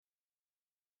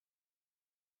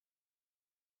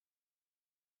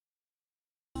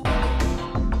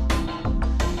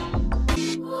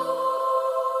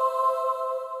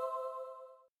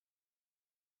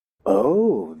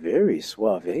Oh, very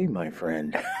suave, my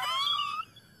friend.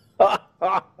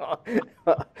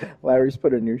 Larry's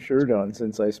put a new shirt on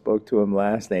since I spoke to him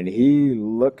last, and he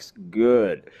looks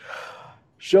good.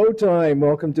 Showtime.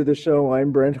 Welcome to the show.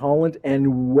 I'm Brent Holland,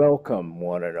 and welcome,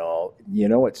 one and all. You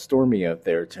know, it's stormy out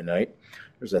there tonight.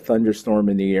 There's a thunderstorm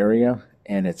in the area,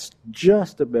 and it's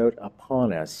just about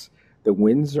upon us. The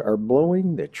winds are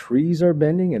blowing, the trees are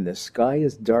bending, and the sky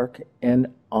is dark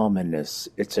and ominous.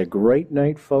 It's a great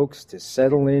night, folks, to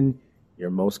settle in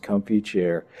your most comfy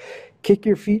chair. Kick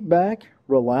your feet back,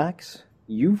 relax.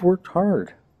 You've worked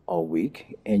hard all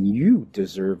week, and you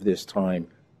deserve this time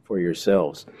for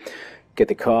yourselves. Get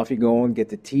the coffee going, get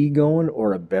the tea going,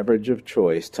 or a beverage of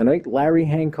choice. Tonight, Larry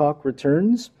Hancock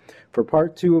returns for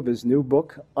part 2 of his new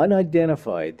book,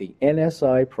 Unidentified, the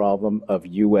NSI Problem of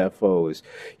UFOs.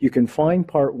 You can find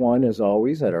part 1, as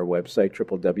always, at our website,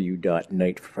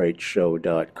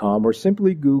 www.nightfrightshow.com, or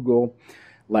simply Google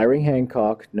Larry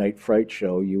Hancock, Night Fright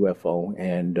Show, UFO,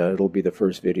 and it'll be the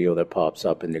first video that pops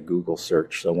up in the Google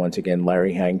search. So once again,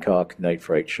 Larry Hancock, Night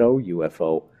Fright Show,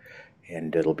 UFO,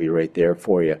 and it'll be right there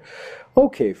for you.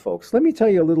 Okay, folks, let me tell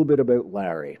you a little bit about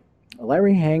Larry.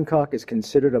 Larry Hancock is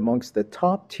considered amongst the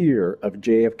top tier of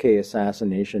JFK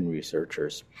assassination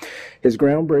researchers. His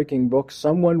groundbreaking book,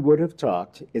 Someone Would Have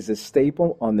Talked, is a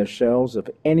staple on the shelves of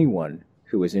anyone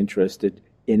who is interested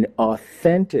in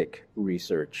authentic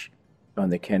research on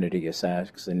the Kennedy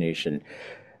assassination.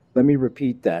 Let me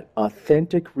repeat that.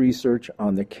 Authentic research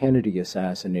on the Kennedy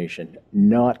assassination,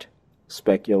 not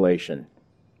speculation.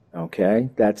 Okay?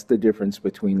 That's the difference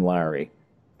between Larry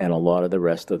and a lot of the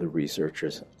rest of the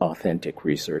researchers. Authentic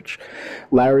research.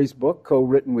 Larry's book,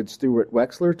 co-written with Stuart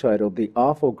Wexler, titled The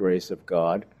Awful Grace of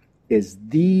God, is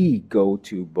the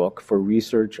go-to book for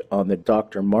research on the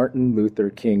Dr. Martin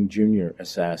Luther King Jr.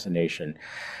 assassination.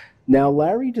 Now,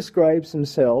 Larry describes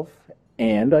himself,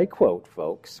 and I quote,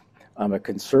 folks, "I'm a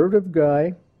conservative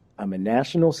guy. I'm a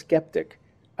national skeptic.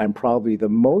 I'm probably the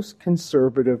most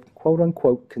conservative,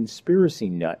 quote-unquote,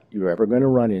 conspiracy nut you're ever going to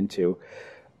run into.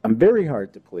 I'm very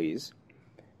hard to please.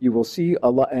 You will see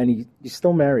a lot," and he's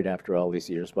still married after all these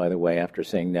years, by the way, after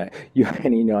saying that,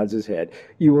 and he nods his head.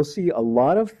 "You will see a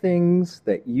lot of things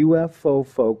that UFO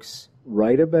folks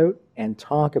write about and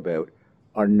talk about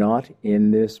are not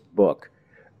in this book.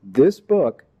 This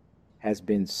book has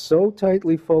been so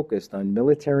tightly focused on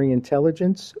military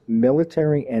intelligence,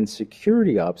 military and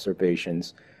security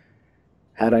observations.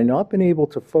 Had I not been able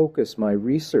to focus my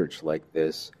research like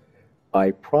this,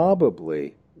 I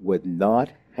probably would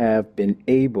not have been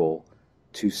able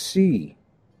to see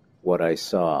what I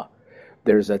saw.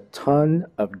 There's a ton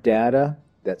of data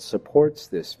that supports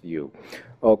this view."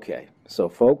 Okay, so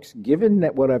folks, given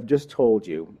that what I've just told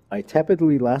you, I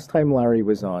tepidly, last time Larry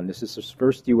was on, this is his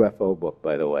first UFO book,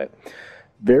 by the way,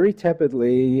 very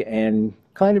tepidly and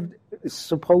kind of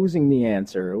supposing the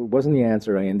answer. It wasn't the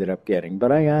answer I ended up getting,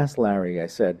 but I asked Larry, I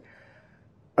said,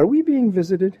 "Are we being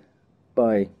visited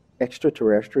by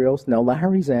extraterrestrials?" Now,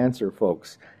 Larry's answer,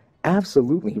 folks,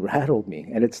 absolutely rattled me,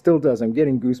 and it still does. I'm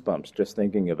getting goosebumps just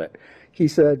thinking of it. He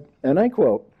said, and I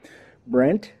quote,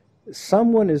 "Brent,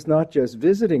 someone is not just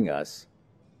visiting us,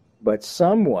 but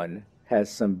someone has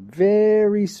some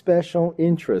very special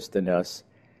interest in us.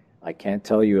 I can't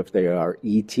tell you if they are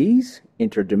ETs,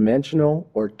 interdimensional,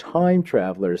 or time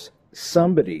travelers.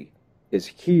 Somebody is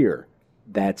here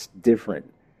that's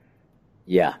different."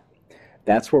 Yeah,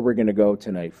 that's where we're going to go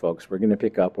tonight, folks. We're going to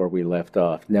pick up where we left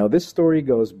off. Now, this story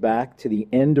goes back to the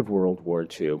end of World War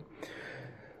II.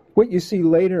 What you see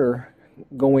later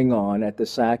going on at the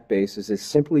SAC bases is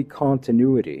simply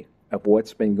continuity of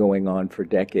what's been going on for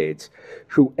decades.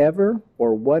 Whoever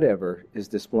or whatever is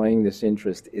displaying this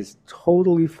interest is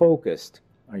totally focused,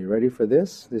 are you ready for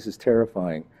this? This is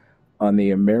terrifying, on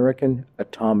the American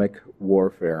atomic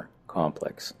warfare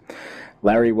complex.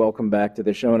 Larry, welcome back to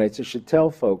the show. And I should tell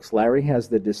folks, Larry has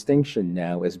the distinction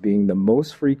now as being the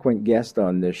most frequent guest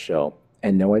on this show.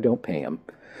 And no, I don't pay him.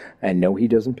 And no, he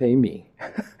doesn't pay me.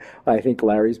 I think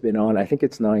Larry's been on, I think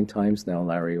it's 9 times now,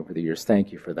 Larry, over the years.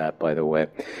 Thank you for that, by the way.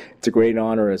 It's a great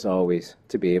honor, as always,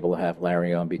 to be able to have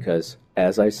Larry on because,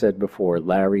 as I said before,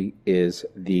 Larry is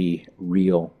the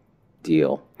real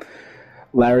deal.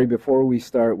 Larry, before we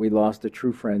start, we lost a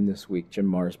true friend this week. Jim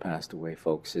Marrs passed away,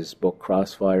 folks. His book,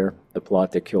 Crossfire, The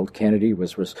Plot That Killed Kennedy,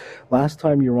 was... Last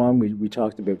time you were on, we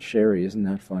talked about Sherry. Isn't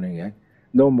that funny, eh?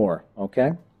 No more,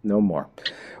 okay? No more.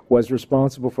 Was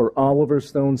responsible for Oliver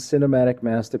Stone's cinematic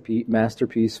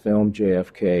masterpiece film,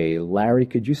 JFK. Larry,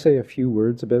 could you say a few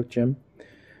words about Jim?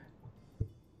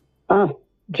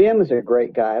 Jim is a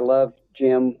great guy. I love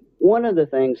Jim. One of the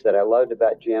things that I loved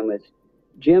about Jim is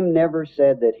Jim never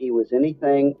said that he was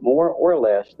anything more or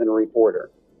less than a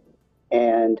reporter.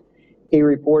 And he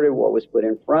reported what was put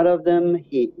in front of them.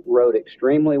 He wrote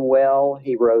extremely well.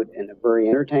 He wrote in a very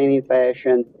entertaining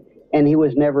fashion, and he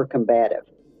was never combative.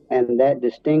 And that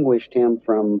distinguished him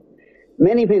from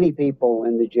many, many people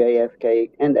in the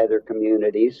JFK and other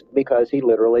communities because he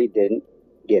literally didn't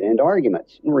get into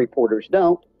arguments. And reporters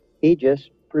don't. He just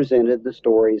presented the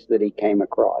stories that he came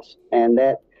across. And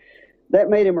that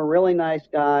made him a really nice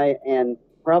guy and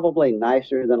probably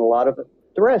nicer than a lot of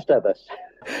the rest of us.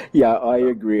 Yeah, I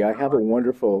agree.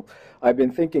 I've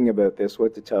been thinking about this,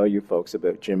 what to tell you folks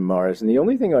about Jim Marrs. And the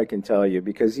only thing I can tell you,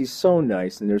 because he's so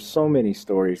nice and there's so many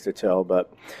stories to tell,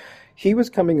 but he was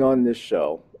coming on this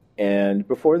show. And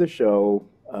before the show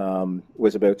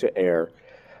was about to air,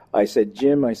 I said,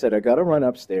 Jim, I got to run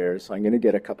upstairs. I'm going to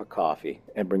get a cup of coffee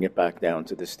and bring it back down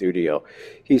to the studio.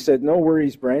 He said, no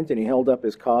worries, Brent. And he held up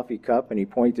his coffee cup and he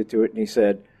pointed to it and he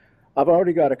said, I've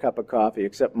already got a cup of coffee,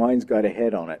 except mine's got a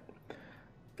head on it.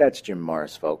 That's Jim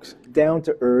Marrs, folks. Down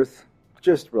to earth,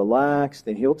 just relaxed,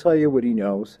 and he'll tell you what he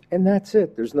knows. And that's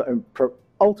it. There's no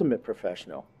ultimate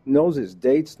professional. Knows his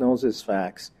dates, knows his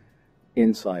facts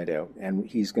inside out. And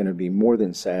he's going to be more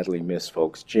than sadly missed,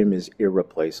 folks. Jim is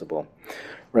irreplaceable.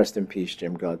 Rest in peace,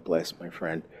 Jim. God bless, my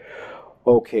friend.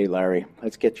 Okay, Larry,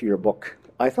 let's get to your book.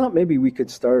 I thought maybe we could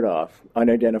start off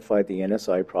Unidentified, the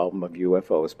NSI Problem of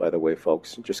UFOs. By the way,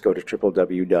 folks, just go to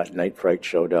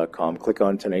www.nightfrightshow.com, click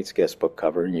on tonight's guest book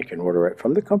cover, and you can order it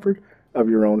from the comfort of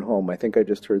your own home. I think I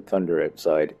just heard thunder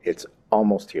outside. It's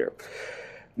almost here.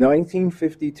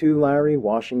 1952, Larry,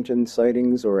 Washington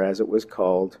sightings, or as it was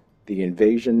called, the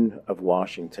invasion of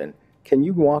Washington. Can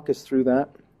you walk us through that?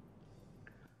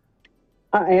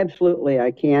 Absolutely,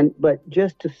 I can. But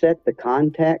just to set the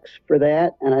context for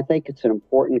that, and I think it's an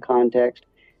important context,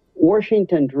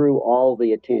 Washington drew all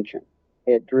the attention.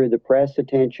 It drew the press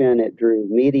attention. It drew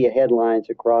media headlines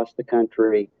across the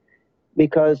country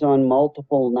because on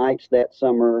multiple nights that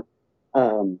summer,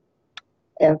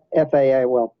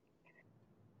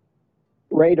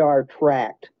 radar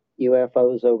tracked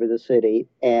UFOs over the city,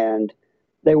 and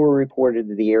they were reported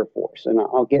to the Air Force. And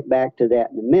I'll get back to that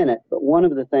in a minute. But one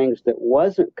of the things that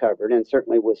wasn't covered and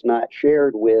certainly was not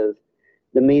shared with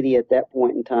the media at that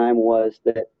point in time was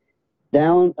that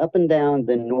up and down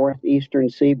the northeastern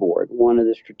seaboard, one of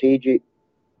the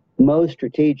most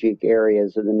strategic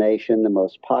areas of the nation, the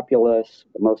most populous,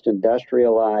 the most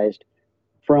industrialized,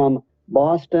 from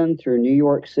Boston through New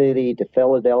York City to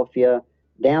Philadelphia,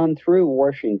 down through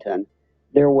Washington,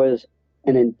 there was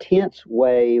an intense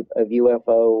wave of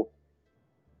UFO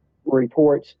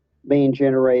reports being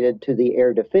generated to the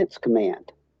Air Defense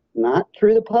Command, not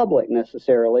through the public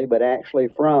necessarily, but actually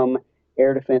from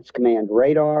Air Defense Command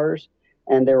radars,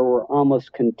 and there were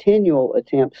almost continual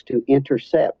attempts to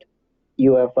intercept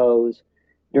UFOs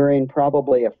during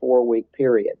probably a 4-week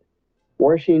period.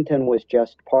 Washington was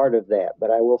just part of that,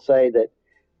 but I will say that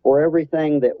for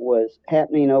everything that was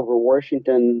happening over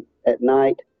Washington at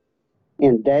night,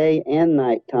 in day and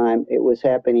night time, it was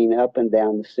happening up and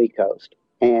down the seacoast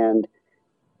and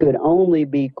could only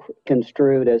be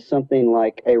construed as something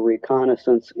like a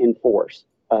reconnaissance in force.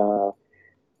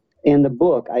 In the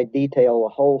book, I detail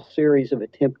a whole series of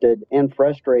attempted and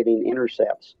frustrating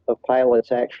intercepts of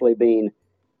pilots actually being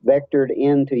vectored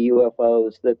into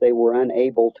UFOs that they were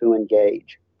unable to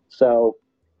engage. So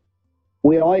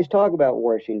we always talk about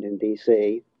Washington,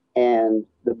 D.C., and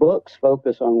the books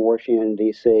focus on Washington,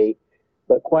 D.C.,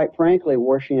 but quite frankly,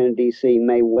 Washington, D.C.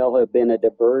 may well have been a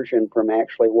diversion from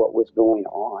actually what was going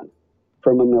on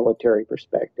from a military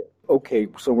perspective. Okay,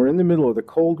 so we're in the middle of the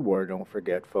Cold War, don't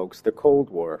forget, folks. The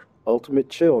Cold War. Ultimate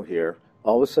chill here.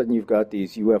 All of a sudden you've got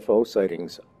these UFO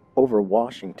sightings over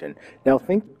Washington. Now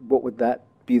think, what would that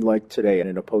be like today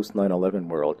in a post 9/11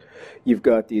 world? You've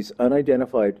got these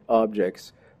unidentified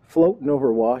objects floating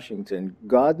over Washington.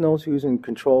 God knows who's in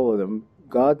control of them.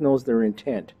 God knows their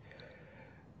intent.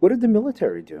 What did the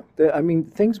military do? I mean,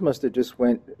 things must have just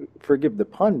went, forgive the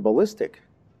pun, ballistic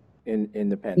in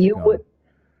the Pentagon.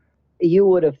 You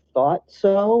would have thought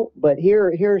so, but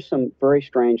here's some very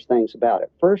strange things about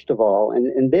it. First of all,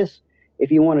 and this, if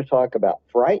you want to talk about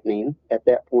frightening at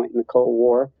that point in the Cold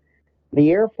War, the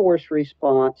Air Force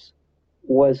response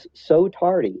was so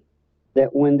tardy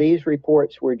that when these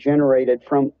reports were generated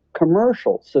from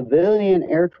commercial civilian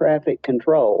air traffic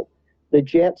control, the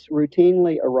jets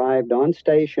routinely arrived on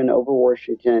station over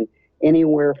Washington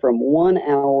anywhere from 1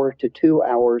 hour to 2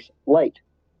 hours late.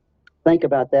 Think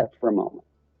about that for a moment.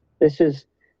 This is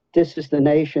the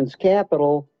nation's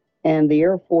capital, and the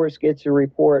Air Force gets a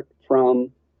report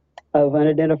of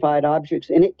unidentified objects,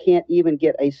 and it can't even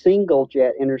get a single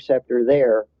jet interceptor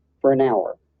there for an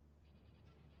hour.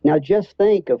 Now, just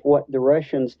think of what the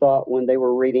Russians thought when they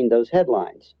were reading those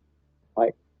headlines.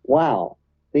 Like, wow,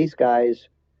 these guys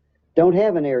don't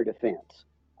have an air defense.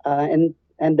 And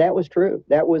that was true.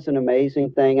 That was an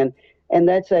amazing thing. And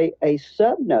that's a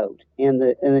sub note in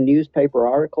the newspaper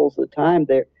articles at the time.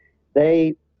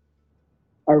 They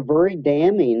are very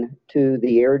damning to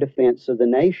the air defense of the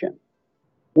nation.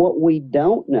 What we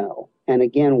don't know, and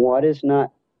again, what is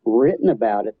not written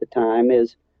about at the time,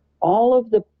 is all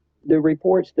of the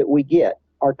reports that we get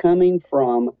are coming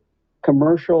from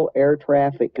commercial air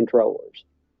traffic controllers.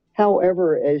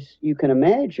 However, as you can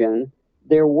imagine,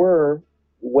 there were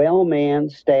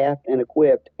well-manned, staffed, and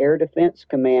equipped Air Defense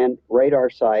Command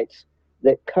radar sites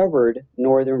that covered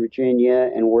Northern Virginia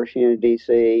and Washington,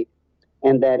 D.C.,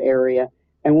 and that area,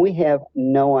 and we have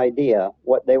no idea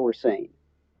what they were seeing.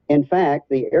 In fact,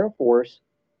 the Air Force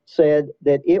said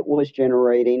that it was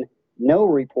generating no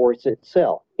reports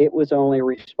itself. It was only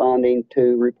responding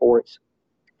to reports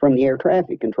from the air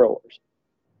traffic controllers.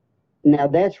 Now,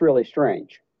 that's really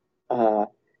strange.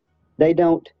 They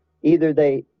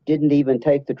didn't even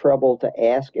take the trouble to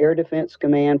ask Air Defense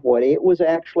Command what it was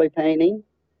actually painting.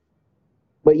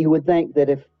 But you would think that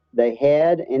if they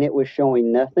had and it was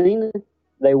showing nothing,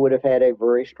 they would have had a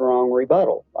very strong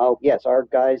rebuttal. Oh, yes, our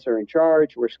guys are in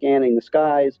charge. We're scanning the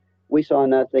skies. We saw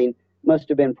nothing. Must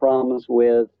have been problems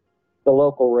with the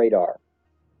local radar.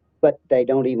 But they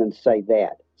don't even say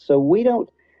that. So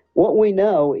what we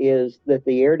know is that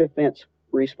the air defense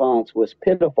response was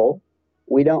pitiful.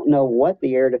 We don't know what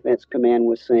the Air Defense Command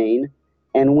was seeing.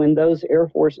 And when those Air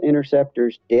Force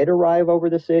interceptors did arrive over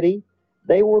the city,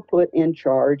 they were put in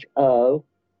charge of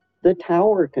the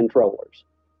tower controllers,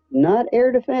 not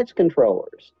air defense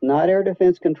controllers, not air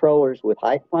defense controllers with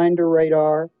height finder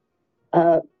radar.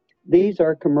 These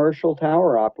are commercial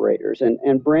tower operators.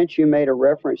 And Brent, you made a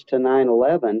reference to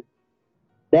 9/11.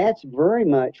 That's very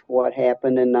much what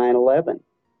happened in 9/11.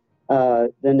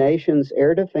 The nation's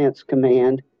Air Defense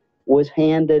Command was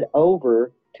handed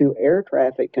over to air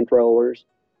traffic controllers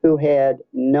who had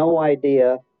no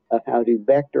idea of how to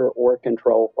vector or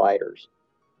control fighters.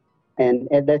 And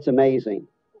that's amazing.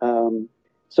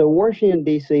 So Washington,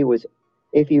 D.C. was,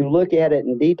 if you look at it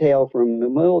in detail from a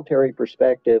military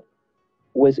perspective,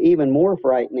 was even more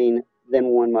frightening than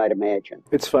one might imagine.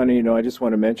 It's funny, I just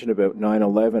want to mention about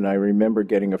 9/11. I remember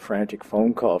getting a frantic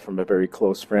phone call from a very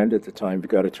close friend at the time. You've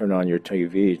got to turn on your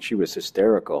TV. She was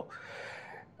hysterical.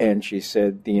 And she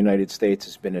said, the United States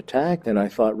has been attacked. And I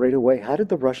thought right away, how did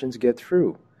the Russians get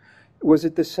through? Was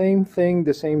it the same thing,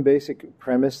 the same basic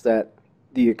premise that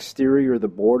the exterior, the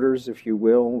borders, if you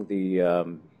will,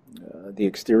 the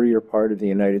exterior part of the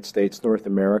United States, North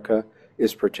America,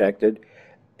 is protected,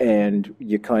 and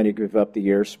you kind of give up the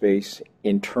airspace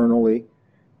internally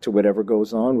to whatever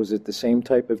goes on? Was it the same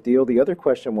type of deal? The other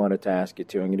question I wanted to ask you,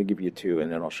 too, I'm going to give you two,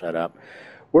 and then I'll shut up.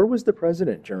 Where was the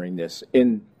president during this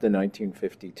in the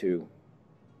 1952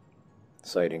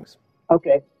 sightings?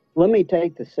 Okay, let me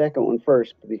take the second one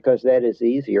first because that is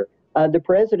easier. The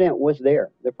president was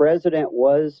there. The president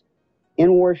was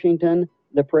in Washington.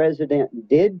 The president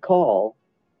did call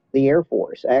the Air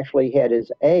Force, actually had his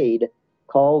aide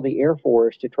call the Air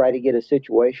Force to try to get a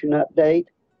situation update.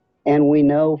 And we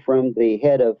know from the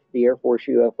head of the Air Force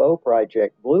UFO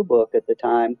project, Blue Book at the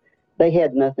time, they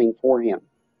had nothing for him.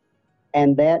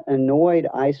 And that annoyed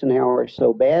Eisenhower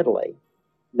so badly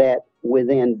that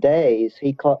within days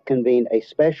he convened a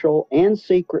special and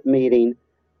secret meeting.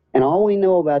 And all we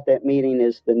know about that meeting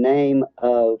is the name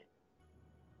of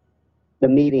the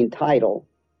meeting title,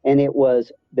 and it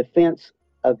was Defense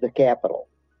of the Capitol.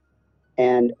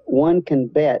 And one can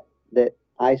bet that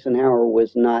Eisenhower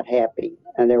was not happy.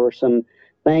 And there were some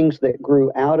things that grew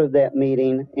out of that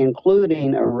meeting,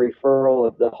 including a referral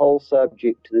of the whole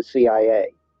subject to the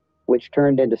CIA, which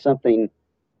turned into something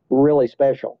really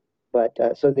special. But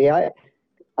so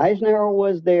Eisenhower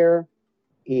was there.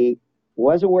 He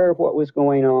was aware of what was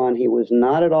going on. He was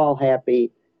not at all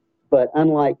happy. But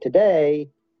unlike today,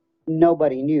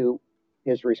 nobody knew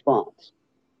his response.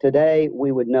 Today,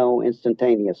 we would know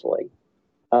instantaneously,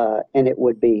 and it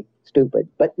would be stupid.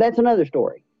 But that's another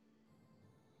story.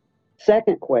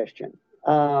 Second question.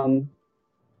 No,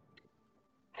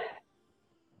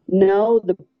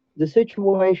 the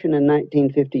situation in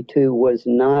 1952 was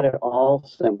not at all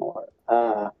similar.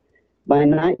 By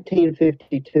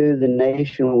 1952, the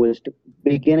nation was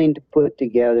beginning to put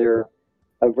together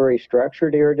a very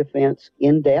structured air defense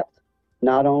in depth,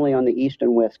 not only on the east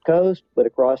and west coast, but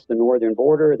across the northern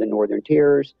border, the northern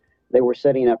tiers. They were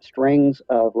setting up strings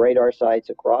of radar sites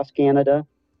across Canada.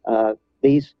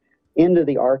 These into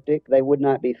the Arctic. They would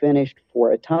not be finished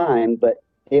for a time, but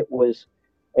it was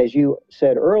as you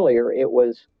said earlier, it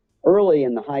was early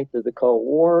in the height of the Cold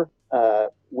War.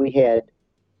 We had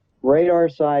radar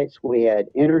sites, we had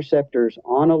interceptors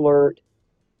on alert.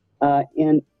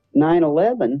 In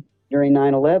 9/11, during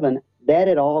 9/11, that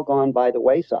had all gone by the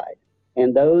wayside,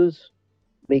 and those,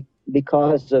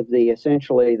 because of the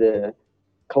essentially the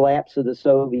collapse of the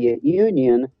Soviet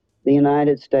Union, the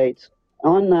United States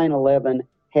on 9/11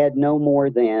 had no more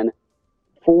than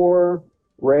 4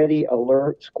 ready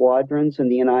alert squadrons in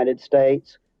the United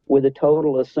States, with a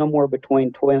total of somewhere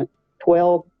between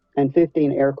 12 and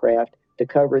 15 aircraft to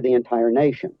cover the entire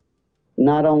nation.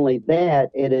 Not only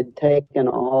that, it had taken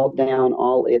almost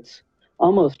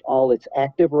all its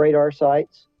active radar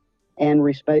sites and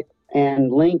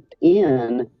linked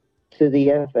in to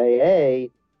the FAA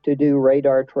to do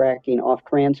radar tracking off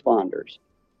transponders.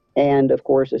 And of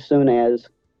course, as soon as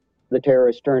the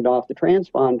terrorists turned off the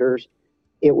transponders,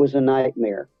 it was a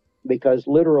nightmare, because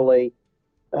literally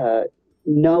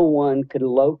no one could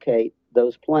locate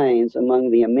those planes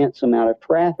among the immense amount of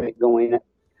traffic going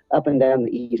up and down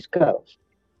the East Coast.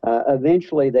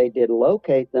 Eventually, they did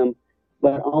locate them,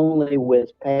 but only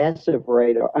with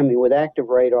with active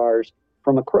radars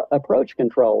from approach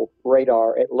control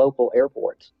radar at local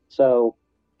airports. So,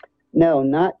 no,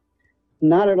 not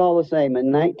at all the same.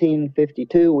 In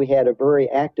 1952, we had a very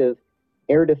active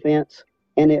air defense,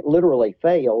 and it literally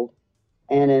failed.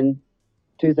 And in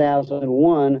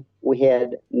 2001, we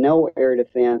had no air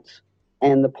defense,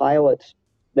 and the pilots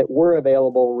that were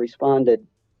available responded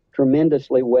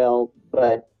tremendously well,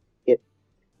 but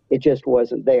it just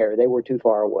wasn't there. They were too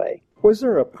far away. Was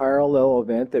there a parallel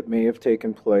event that may have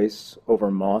taken place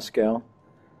over Moscow?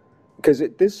 Because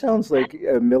this sounds like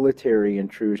a military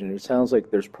intrusion. It sounds like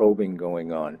there's probing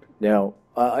going on. Now,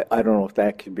 I don't know if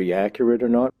that could be accurate or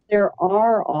not. There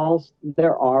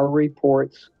are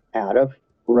reports out of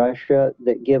Russia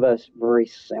that give us very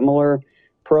similar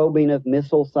probing of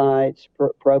missile sites,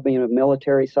 probing of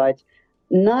military sites.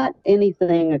 Not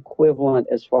anything equivalent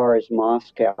as far as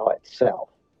Moscow itself.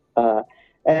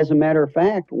 As a matter of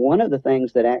fact, one of the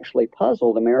things that actually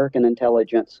puzzled American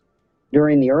intelligence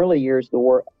during the early years of the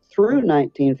war through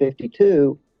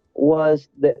 1952 was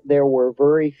that there were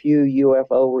very few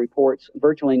UFO reports,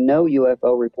 virtually no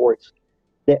UFO reports,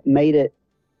 that made it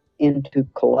into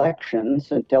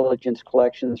intelligence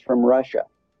collections from Russia.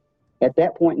 At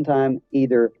that point in time,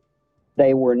 either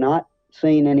they were not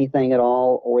seeing anything at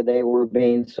all, or they were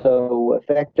being so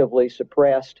effectively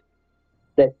suppressed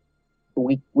that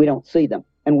we don't see them,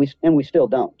 and we still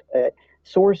don't.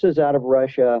 Sources out of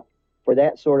Russia for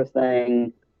that sort of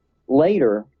thing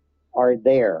later are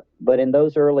there, but in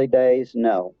those early days,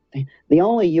 no. The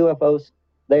only UFOs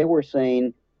they were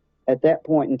seeing at that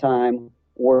point in time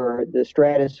were the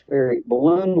stratospheric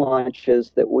balloon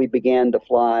launches that we began to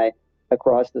fly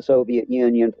across the Soviet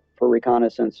Union for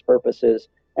reconnaissance purposes,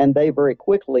 and they very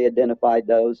quickly identified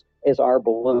those as our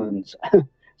balloons.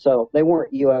 So they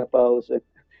weren't UFOs,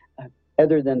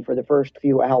 other than for the first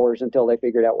few hours until they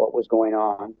figured out what was going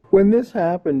on. When this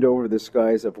happened over the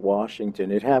skies of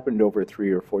Washington, it happened over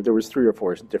there was 3 or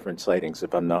 4 different sightings,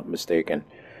 if I'm not mistaken.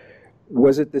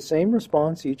 Was it the same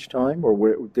response each time,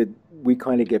 or did we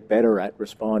kind of get better at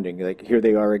responding? Like, here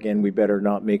they are again, we better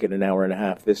not make it an hour and a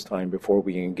half this time before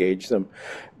we engage them.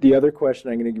 The other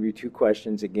question, I'm going to give you 2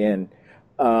 questions again.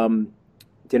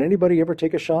 Did anybody ever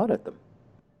take a shot at them?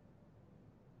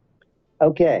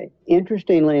 Okay,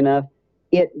 interestingly enough,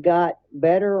 it got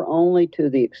better only to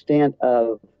the extent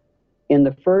of, in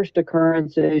the first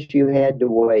occurrences, you had to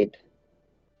wait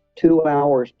 2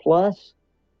 hours plus.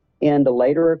 In the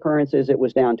later occurrences, it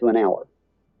was down to an hour.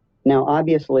 Now,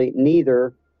 obviously,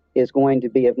 neither is going to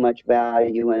be of much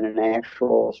value in an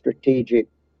actual strategic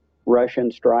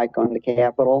Russian strike on the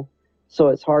capital. So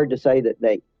it's hard to say that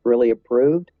they really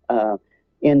approved.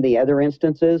 In the other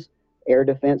instances, Air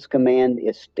Defense Command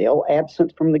is still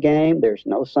absent from the game. There's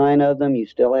no sign of them. You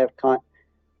still have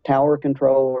tower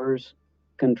controllers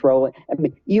controlling. I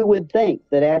mean, you would think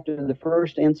that after the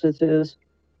first instances,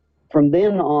 from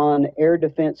then on, Air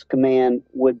Defense Command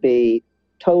would be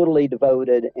totally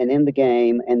devoted and in the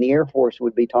game, and the Air Force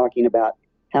would be talking about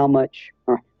how much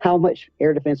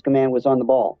Air Defense Command was on the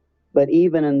ball. But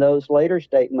even in those later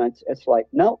statements, it's like,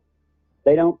 nope,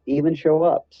 they don't even show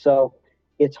up. So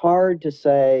it's hard to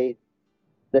say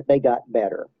that they got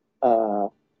better.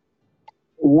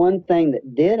 One thing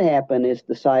that did happen is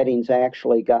the sightings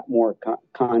actually got more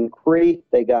concrete.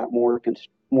 They got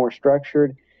more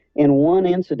structured. In one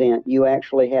incident, you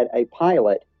actually had a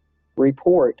pilot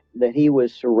report that he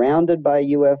was surrounded by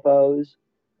UFOs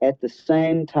at the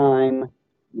same time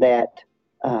that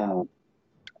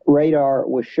radar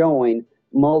was showing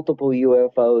multiple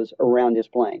UFOs around his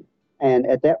plane. And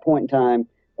at that point in time,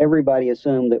 everybody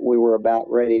assumed that we were about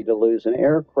ready to lose an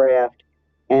aircraft,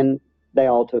 and they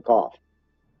all took off.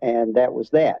 And that was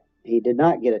that. He did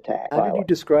not get attacked. How did he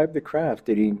describe the craft?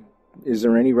 Is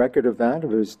there any record of that,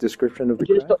 of his description of the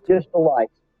craft? Just the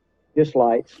lights. Just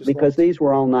lights, because these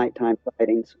were all nighttime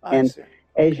sightings. And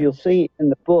as you'll see in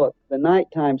the book, the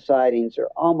nighttime sightings are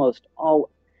almost all,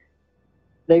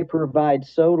 they provide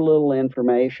so little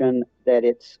information that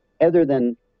it's, other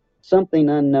than something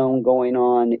unknown going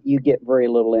on, you get very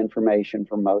little information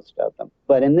from most of them.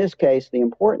 But in this case, the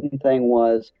important thing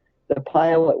was the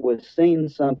pilot was seeing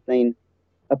something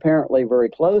apparently very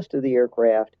close to the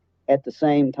aircraft. At the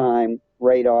same time,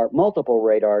 multiple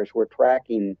radars were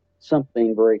tracking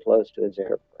something very close to his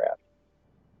aircraft.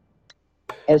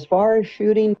 As far as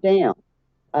shooting down,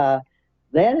 that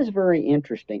is very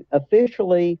interesting.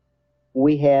 Officially,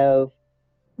 we have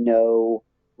no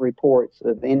reports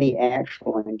of any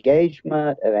actual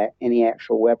engagement, of any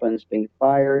actual weapons being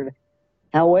fired.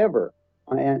 However,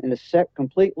 in a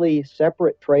completely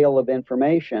separate trail of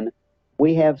information,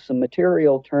 we have some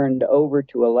material turned over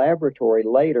to a laboratory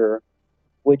later,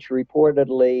 which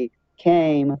reportedly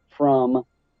came from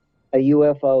a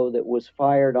UFO that was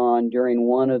fired on during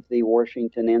one of the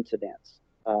Washington incidents.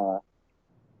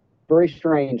 Very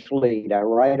strange lead. I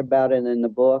write about it in the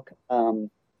book.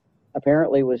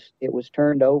 Apparently, it was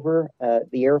turned over.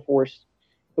 The Air Force,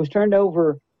 it was turned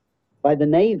over by the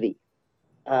Navy.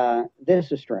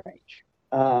 This is strange.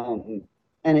 And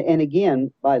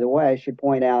again, by the way, I should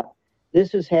point out,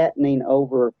 this is happening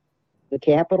over the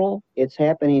Capitol. It's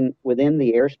happening within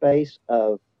the airspace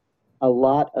of a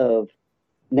lot of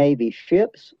Navy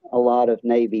ships, a lot of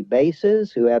Navy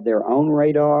bases who have their own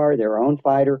radar, their own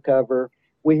fighter cover.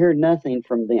 We hear nothing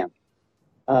from them.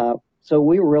 So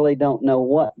we really don't know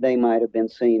what they might have been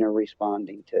seeing or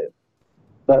responding to.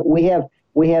 But we have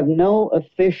no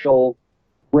official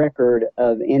record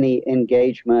of any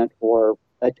engagement or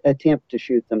attempt to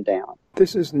shoot them down.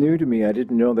 This is new to me. I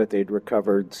didn't know that they'd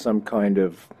recovered some kind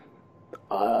of,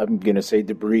 I'm going to say,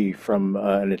 debris from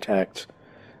an attacked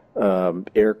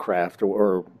aircraft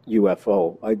or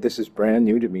UFO. This is brand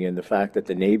new to me, and the fact that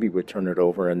the Navy would turn it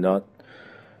over and not,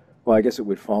 well, I guess it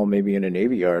would fall maybe in a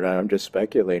Navy yard. I'm just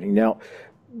speculating. Now,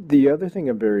 the other thing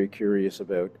I'm very curious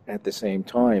about at the same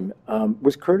time,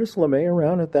 was Curtis LeMay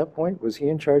around at that point? Was he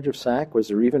in charge of SAC? Was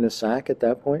there even a SAC at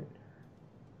that point?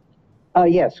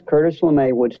 Yes, Curtis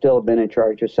LeMay would still have been in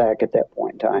charge of SAC at that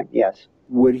point in time, yes.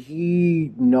 Would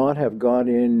he not have got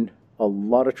in a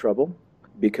lot of trouble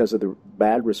because of the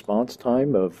bad response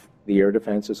time of the air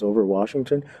defenses over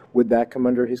Washington? Would that come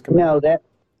under his command? No,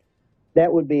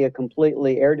 that would be a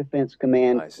completely Air Defense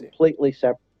Command, completely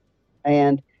separate.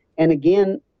 And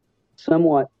again,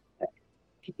 somewhat,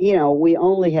 we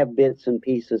only have bits and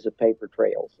pieces of paper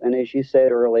trails. And as you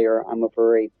said earlier, I'm a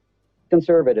very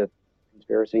conservative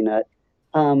conspiracy nut.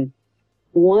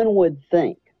 One would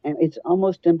think, and it's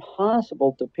almost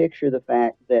impossible to picture the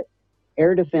fact that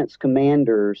air defense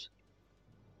commanders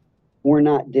were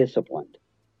not disciplined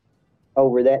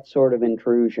over that sort of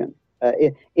intrusion.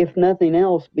 If nothing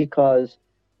else, because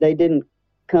they didn't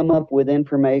come up with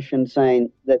information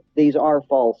saying that these are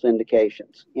false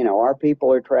indications. Our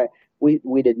people are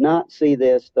we did not see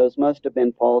this. Those must have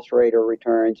been false radar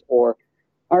returns, or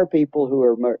our people who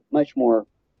are much more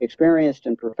experienced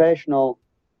and professional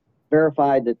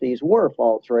verified that these were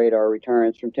false radar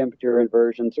returns from temperature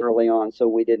inversions early on, so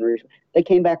we didn't they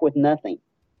came back with nothing.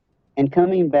 And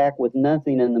coming back with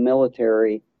nothing in the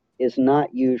military is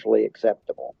not usually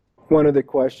acceptable. One of the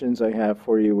questions I have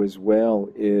for you as well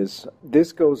is,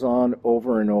 this goes on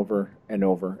over and over and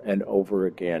over and over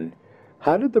again.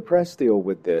 How did the press deal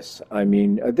with this? I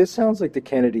mean, this sounds like the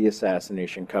Kennedy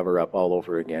assassination cover-up all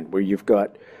over again, where you've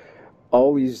got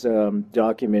all these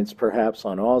documents, perhaps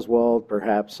on Oswald,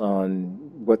 perhaps on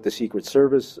what the Secret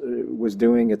Service was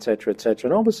doing, et cetera,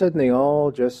 and all of a sudden they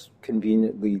all just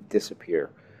conveniently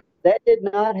disappear. That did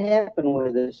not happen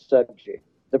with this subject.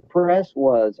 The press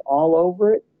was all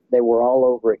over it. They were all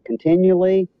over it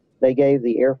continually. They gave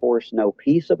the Air Force no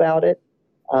peace about it.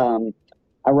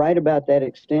 I write about that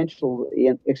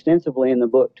extensively in the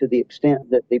book, to the extent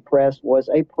that the press was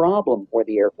a problem for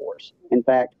the Air Force. In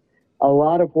fact, a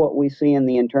lot of what we see in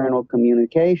the internal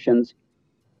communications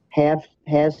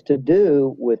has to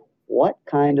do with what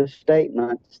kind of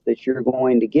statements that you're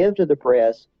going to give to the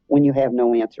press when you have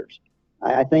no answers.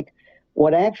 I think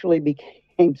what actually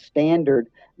became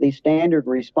the standard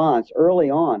response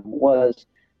early on was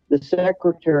the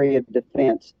Secretary of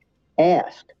Defense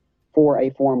asked for a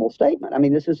formal statement. I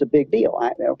mean, this is a big deal.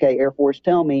 Okay, Air Force,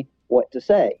 tell me what to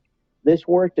say. this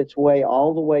worked its way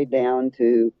all the way down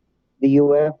to the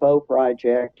UFO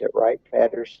project at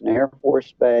Wright-Patterson Air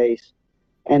Force Base.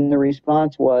 And the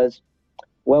response was,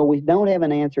 well, we don't have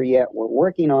an answer yet. We're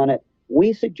working on it.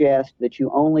 We suggest that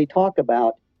you only talk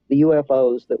about the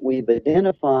UFOs that we've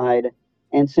identified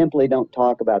and simply don't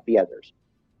talk about the others.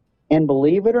 And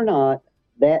believe it or not,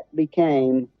 that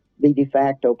became the de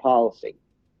facto policy.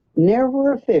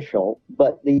 Never official,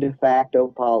 but the de facto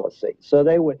policy. So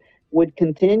they would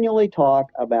continually talk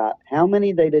about how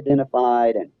many they'd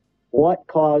identified and what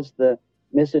caused the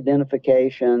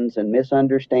misidentifications and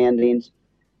misunderstandings.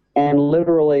 And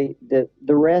literally, the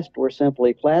rest were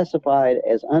simply classified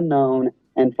as unknown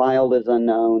and filed as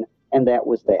unknown, and that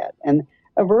was that. And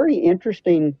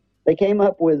they came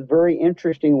up with very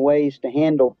interesting ways to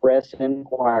handle press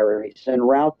inquiries and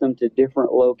route them to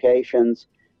different locations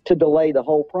to delay the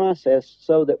whole process,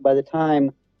 so that by the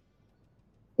time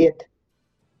it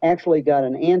actually got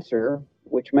an answer,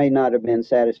 which may not have been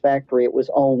satisfactory, it was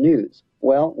old news.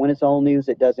 Well, when it's old news,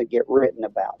 it doesn't get written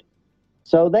about.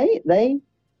 So they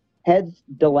had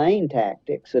delaying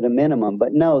tactics at a minimum,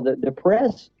 but no, the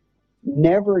press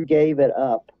never gave it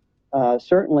up.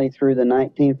 Certainly through the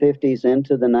 1950s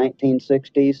into the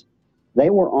 1960s, they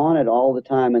were on it all the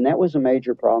time, and that was a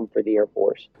major problem for the Air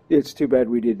Force. It's too bad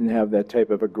we didn't have that type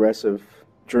of aggressive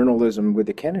journalism with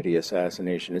the Kennedy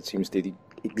assassination. It seems to be the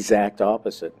exact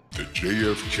opposite. The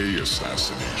JFK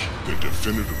Assassination, the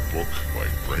definitive book by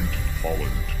Brent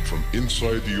Holland. From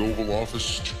inside the Oval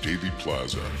Office to Davy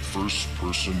Plaza,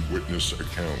 first-person witness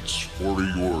accounts. Order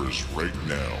yours right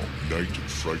now.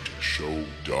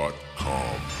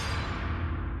 nightfrightshow.com.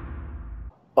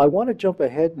 I want to jump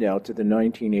ahead now to the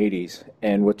 1980s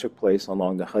and what took place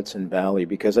along the Hudson Valley,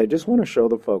 because I just want to show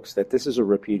the folks that this is a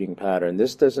repeating pattern.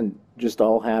 This doesn't just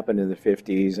all happen in the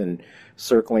 50s and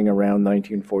circling around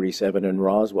 1947 and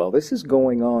Roswell. This is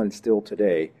going on still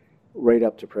today, right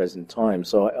up to present time.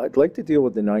 So I'd like to deal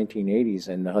with the 1980s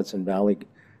and the Hudson Valley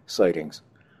sightings.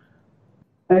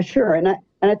 Sure, and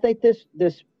I think this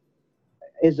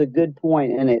is a good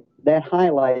point, and that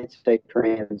highlights a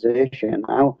transition.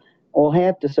 I'll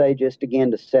have to say, just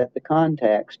again to set the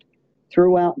context,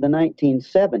 throughout the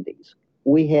 1970s,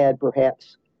 we had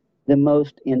perhaps the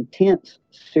most intense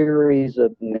series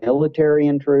of military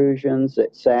intrusions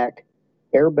at SAC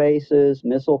air bases,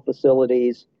 missile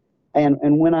facilities. And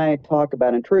when I talk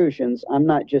about intrusions, I'm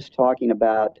not just talking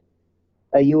about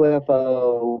a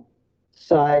UFO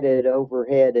sighted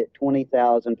overhead at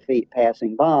 20,000 feet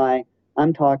passing by.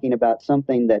 I'm talking about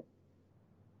something that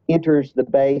enters the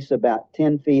base about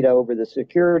 10 feet over the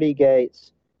security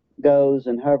gates, goes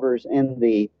and hovers in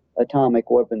the atomic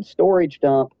weapons storage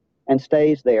dump and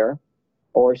stays there,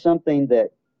 or something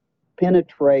that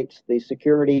penetrates the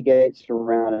security gates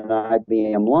around an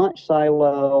IBM launch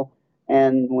silo,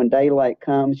 and when daylight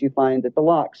comes, you find that the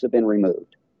locks have been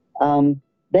removed.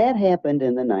 That happened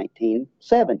in the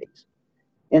 1970s.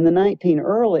 In the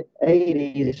early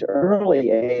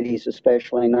 80s,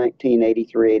 especially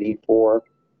 1983, 84,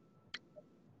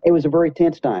 it was a very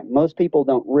tense time. Most people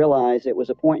don't realize it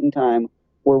was a point in time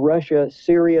where Russia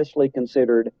seriously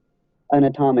considered an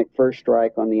atomic first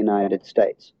strike on the United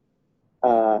States.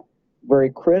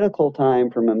 Very critical time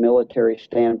from a military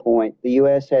standpoint. The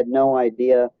U.S. had no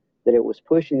idea that it was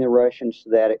pushing the Russians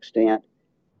to that extent.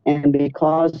 And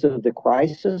because of the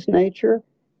crisis nature,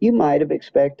 you might have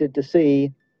expected to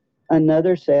see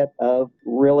another set of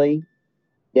really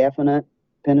definite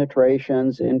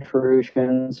penetrations,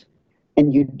 intrusions,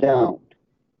 and you don't.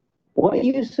 What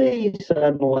you see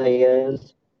suddenly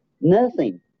is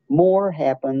nothing more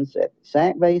happens at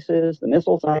SAC bases, the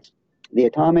missile sites, the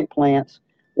atomic plants.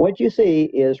 What you see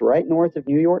is right north of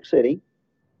New York City,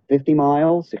 50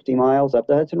 miles, 60 miles up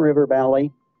the Hudson River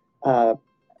Valley,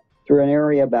 through an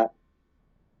area about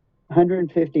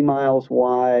 150 miles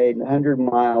wide, 100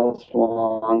 miles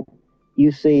long,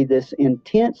 you see this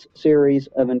intense series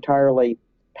of entirely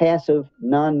passive,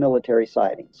 non-military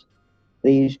sightings.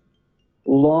 These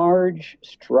large,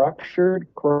 structured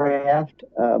craft,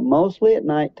 mostly at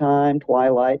nighttime,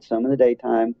 twilight, some in the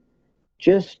daytime,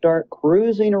 just start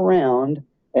cruising around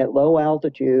at low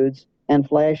altitudes and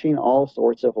flashing all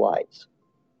sorts of lights.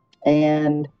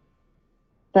 And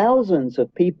thousands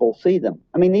of people see them.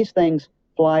 I mean, these things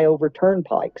fly over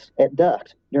turnpikes at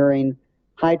dusk during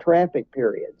high traffic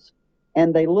periods.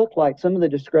 And they look like, some of the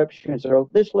descriptions are,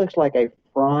 this looks like a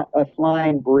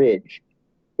flying bridge.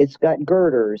 It's got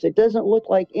girders. It doesn't look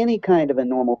like any kind of a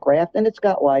normal craft, and it's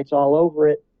got lights all over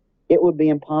it. It would be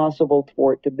impossible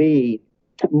for it to be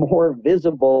more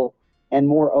visible and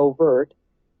more overt.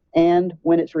 And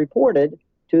when it's reported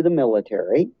to the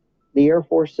military, the Air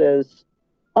Force says,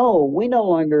 oh, we no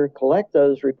longer collect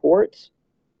those reports.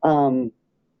 Um,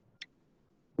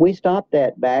 we stopped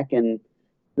that back in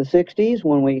the 60s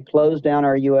when we closed down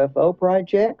our UFO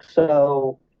project.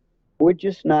 So we're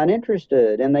just not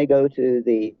interested. And they go to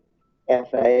the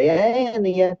FAA, and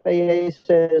the FAA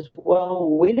says, well,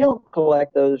 we don't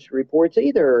collect those reports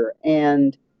either.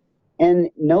 And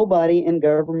nobody in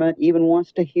government even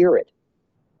wants to hear it.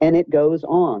 And it goes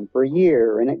on for a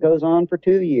year, and it goes on for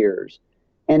 2 years,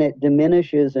 and it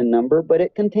diminishes in number, but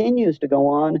it continues to go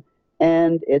on,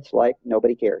 and it's like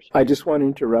nobody cares. I just want to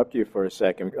interrupt you for a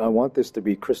second. I want this to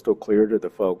be crystal clear to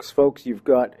the folks. Folks, you've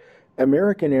got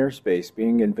American airspace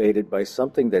being invaded by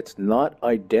something that's not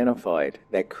identified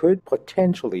that could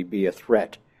potentially be a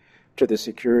threat to the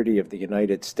security of the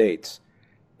United States.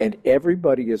 And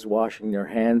everybody is washing their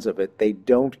hands of it. They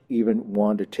don't even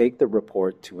want to take the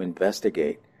report to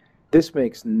investigate. This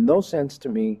makes no sense to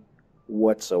me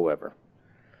whatsoever.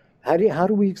 How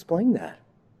do we explain that?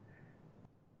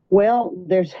 Well,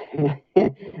 there's,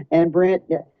 and Brent,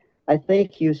 I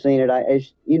think you've seen it.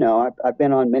 As you know, I've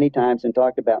been on many times and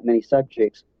talked about many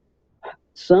subjects.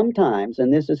 Sometimes,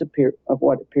 and this is of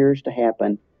what appears to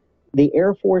happen, the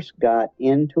Air Force got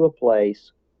into a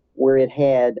place where it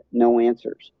had no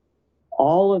answers.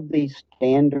 All of these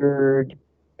standard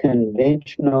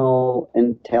conventional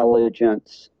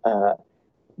intelligence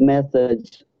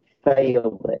methods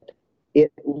failed it.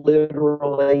 It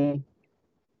literally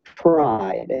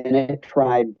tried, and it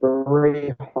tried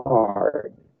very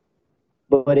hard,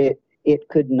 but it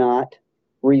could not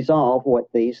resolve what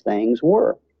these things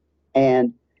were.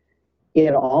 And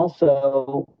it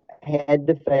also had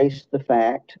to face the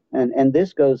fact, and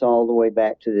this goes all the way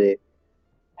back to the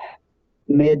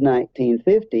mid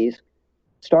 1950s,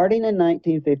 starting in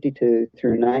 1952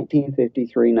 through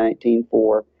 1953,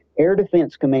 1954, Air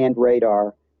Defense Command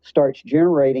radar starts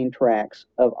generating tracks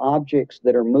of objects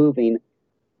that are moving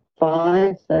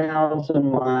 5,000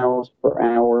 miles per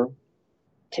hour,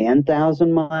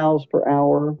 10,000 miles per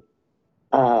hour,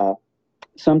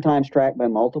 sometimes tracked by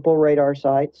multiple radar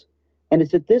sites. And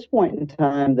it's at this point in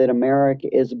time that America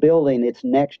is building its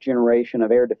next generation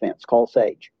of air defense called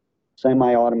SAGE,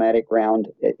 Semi-Automatic Ground.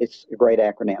 It's a great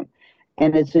acronym.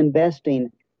 And it's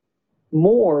investing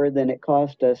more than it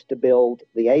cost us to build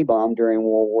the A-bomb during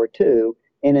World War II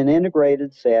in an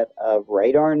integrated set of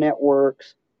radar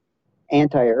networks,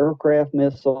 anti-aircraft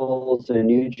missiles, a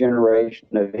new generation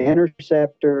of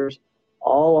interceptors,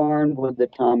 all armed with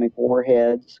atomic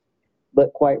warheads.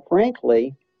 But quite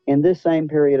frankly, in this same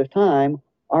period of time,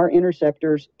 our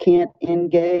interceptors can't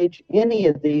engage any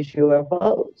of these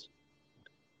UFOs.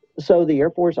 So the Air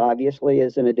Force obviously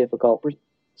is in a difficult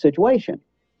situation.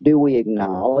 Do we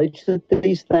acknowledge that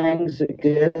these things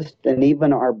exist and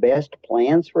even our best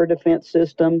plans for a defense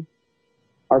system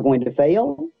are going to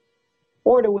fail?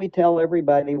 Or do we tell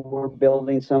everybody we're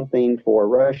building something for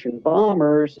Russian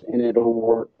bombers and it'll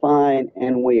work fine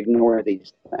and we ignore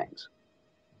these things?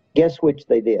 Guess which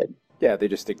they did. Yeah, they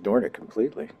just ignored it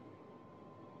completely.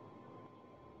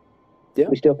 Yeah.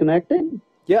 We still connected?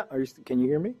 Yeah, can you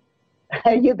hear me?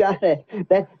 You got it.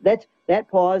 That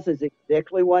pause is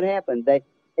exactly what happened.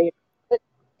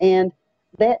 And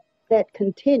that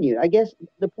continued. I guess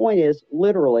the point is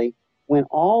literally when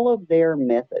all of their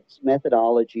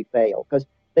methodology failed, because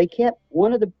they kept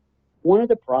one of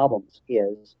the problems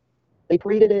is they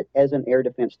treated it as an air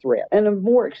defense threat. And a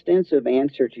more extensive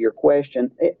answer to your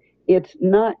question, it's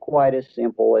not quite as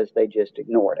simple as they just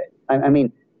ignored it. I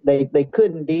mean, they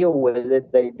couldn't deal with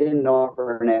it. They didn't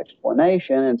offer an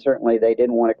explanation, and certainly they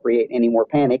didn't want to create any more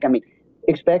panic. I mean,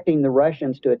 expecting the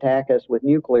Russians to attack us with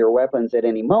nuclear weapons at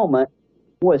any moment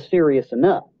was serious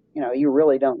enough. You know, you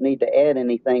really don't need to add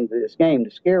anything to this game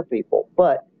to scare people.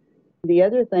 But the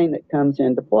other thing that comes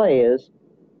into play is,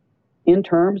 in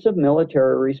terms of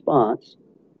military response,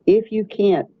 if you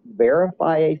can't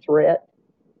verify a threat,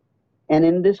 and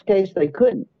in this case they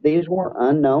couldn't, these were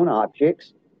unknown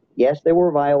objects. Yes, they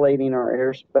were violating our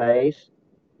airspace.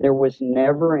 There was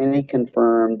never any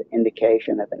confirmed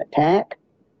indication of an attack.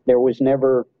 There was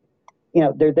never,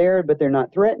 they're there, but they're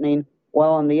not threatening.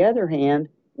 While on the other hand,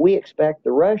 we expect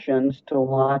the Russians to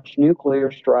launch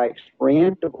nuclear strikes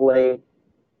preemptively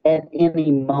at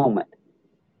any moment.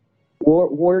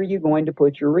 Where are you going to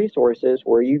put your resources?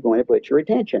 Where are you going to put your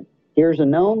attention? Here's a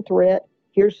known threat.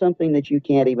 Here's something that you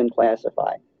can't even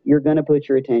classify. You're going to put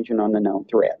your attention on the known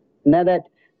threat. Now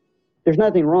there's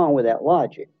nothing wrong with that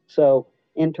logic. So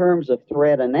in terms of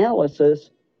threat analysis,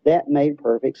 that made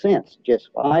perfect sense. Just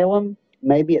file them.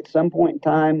 Maybe at some point in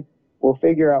time, we'll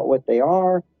figure out what they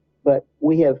are, but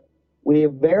we have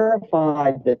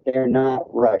verified that they're not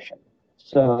Russian.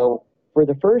 So for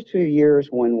the first few years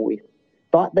when we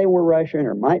thought they were Russian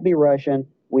or might be Russian.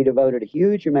 We devoted a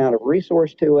huge amount of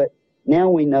resource to it. Now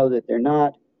we know that they're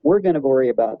not. We're going to worry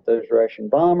about those Russian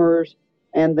bombers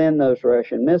and then those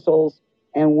Russian missiles,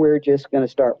 and we're just going to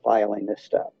start filing this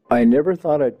stuff. I never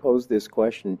thought I'd pose this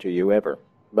question to you ever,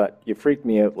 but you freaked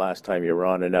me out last time you were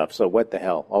on enough, so what the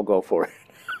hell? I'll go for it.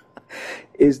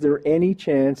 Is there any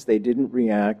chance they didn't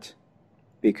react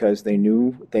because they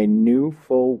knew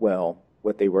full well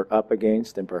what they were up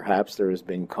against and perhaps there has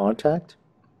been contact?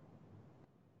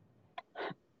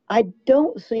 I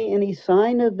don't see any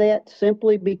sign of that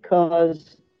simply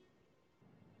because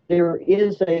there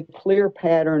is a clear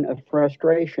pattern of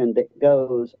frustration that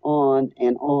goes on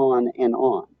and on and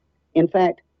on. In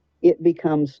fact, it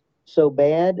becomes so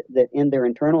bad that in their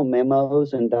internal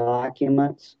memos and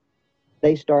documents,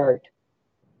 they start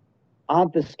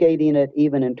obfuscating it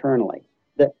even internally.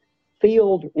 The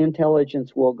field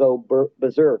intelligence will go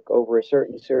berserk over a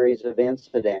certain series of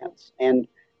incidents and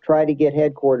try to get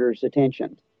headquarters'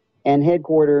 attention. And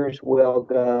headquarters will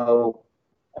go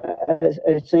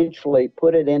essentially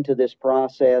put it into this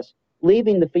process,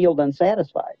 leaving the field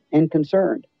unsatisfied and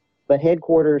concerned. But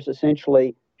headquarters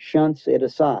essentially shunts it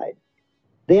aside.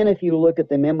 Then if you look at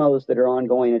the memos that are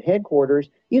ongoing at headquarters,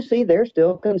 you see they're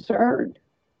still concerned.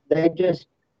 They had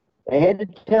to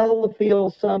tell the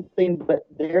field something, but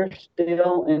they're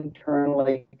still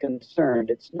internally concerned.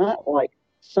 It's not like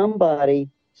somebody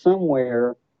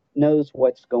somewhere knows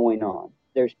what's going on.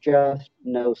 There's just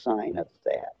no sign of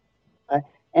that.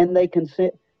 And they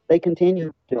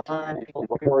continue to find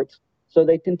reports, so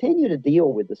they continue to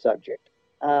deal with the subject.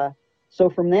 So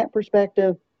from that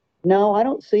perspective, no, I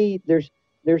don't see, there's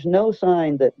no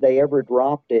sign that they ever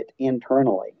dropped it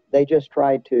internally. They just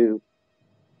tried to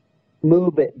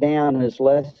move it down as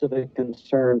less of a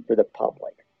concern for the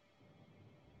public.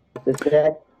 Is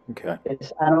that, okay.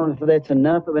 I don't know if that's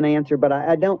enough of an answer, but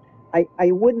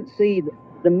I wouldn't see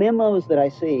the memos that I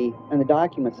see and the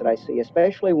documents that I see,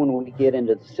 especially when we get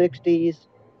into the 60s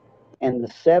and the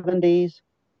 70s,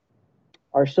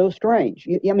 are so strange.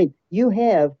 You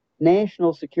have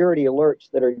national security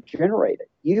alerts that are generated.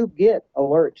 You get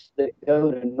alerts that go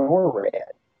to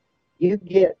NORAD. You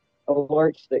get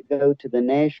alerts that go to the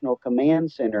National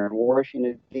Command Center in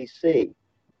Washington, D.C.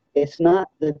 It's not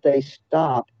that they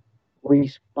stop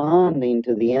responding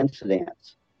to the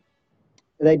incidents.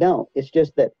 They don't. It's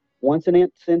just that once an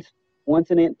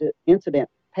incident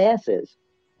passes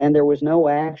and there was no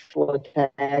actual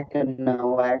attack and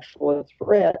no actual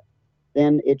threat,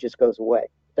 then it just goes away.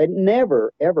 They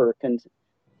never, ever can.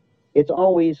 It's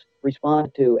always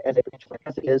responded to as if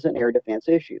it is an air defense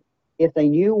issue. If they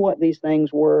knew what these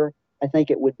things were, I think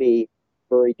it would be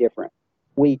very different.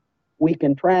 We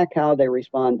can track how they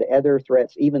respond to other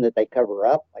threats, even that they cover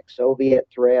up, like Soviet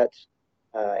threats,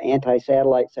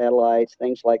 anti-satellite satellites,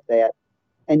 things like that.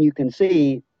 And you can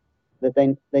see that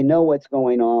they know what's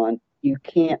going on. You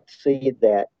can't see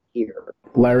that here.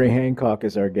 Larry Hancock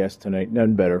is our guest tonight.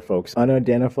 None better, folks.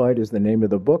 Unidentified is the name of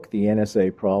the book, The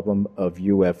NSA Problem of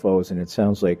UFOs. And it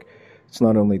sounds like it's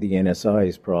not only the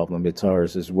NSI's problem, it's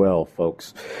ours as well,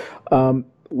 folks.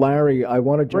 Larry, I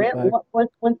want to jump Brent, back.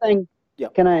 one thing. Yeah.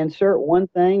 Can I insert one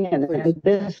thing? And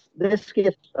this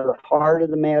gets to the heart of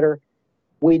the matter.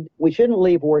 We shouldn't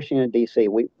leave Washington, D.C.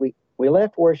 We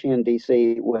left Washington,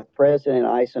 D.C. with President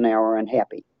Eisenhower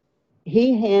unhappy.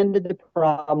 He handed the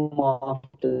problem off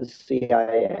to the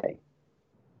CIA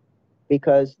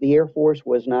because the Air Force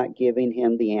was not giving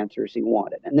him the answers he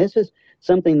wanted. And this is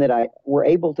something that we're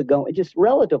able to go, just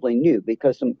relatively new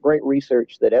because some great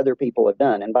research that other people have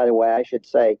done. And by the way, I should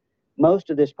say,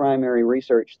 most of this primary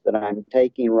research that I'm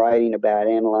taking, writing about,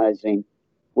 analyzing,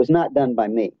 was not done by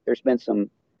me. There's been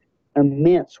some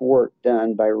immense work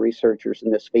done by researchers in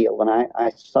this field, and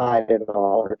I cited it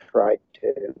all or tried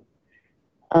to.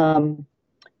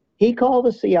 He called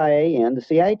the CIA in. The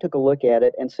CIA took a look at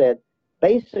it and said,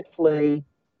 basically,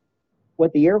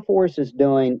 what the Air Force is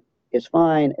doing is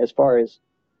fine as far as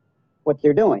what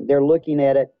they're doing. They're looking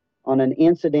at it on an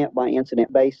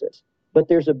incident-by-incident basis. But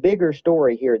there's a bigger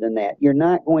story here than that. You're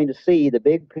not going to see the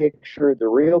big picture, the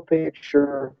real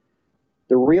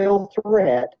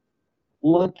threat,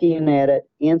 looking at it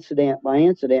incident by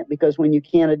incident, because when you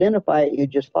can't identify it, you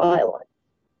just file it.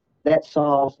 That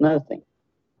solves nothing.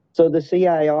 So the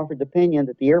CIA offered the opinion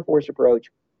that the Air Force approach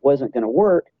wasn't going to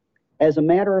work. As a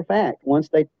matter of fact, once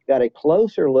they got a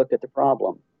closer look at the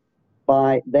problem,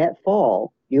 by that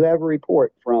fall, you have a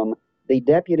report from the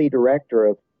Deputy Director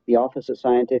of the Office of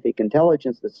Scientific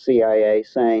Intelligence, the CIA,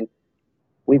 saying,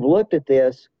 we've looked at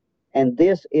this, and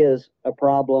this is a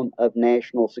problem of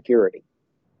national security.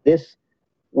 This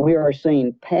we are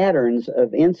seeing patterns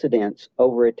of incidents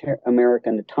over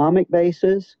American atomic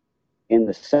bases, in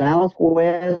the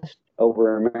Southwest,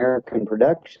 over American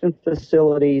production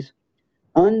facilities,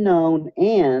 unknown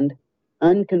and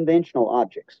unconventional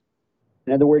objects.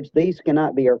 In other words, these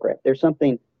cannot be aircraft. There's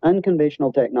something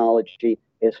unconventional technology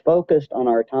is focused on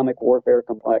our atomic warfare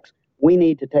complex. We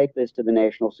need to take this to the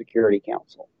National Security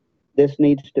Council. This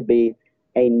needs to be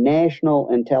a national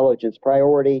intelligence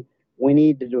priority. We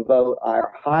need to devote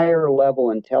our higher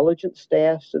level intelligence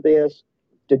staffs to this,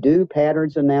 to do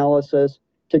patterns analysis,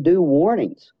 to do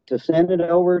warnings, to send it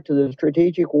over to the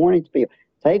strategic warnings people.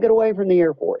 Take it away from the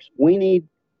Air Force. We need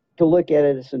to look at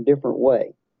it as a different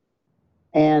way.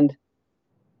 And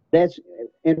that's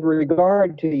in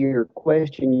regard to your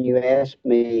question you asked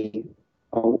me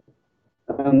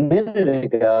a minute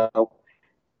ago.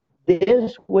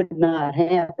 This would not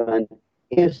happen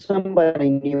if somebody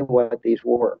knew what these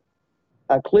were.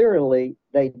 Clearly,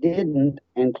 they didn't,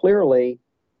 and clearly,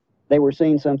 they were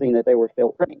seeing something that they were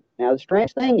filtering. Now, the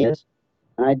strange thing is,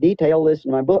 and I detail this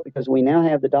in my book because we now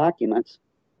have the documents,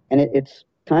 and it's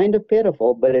kind of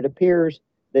pitiful, but it appears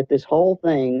that this whole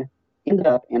thing ended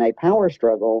up in a power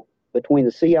struggle between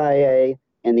the CIA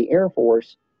and the Air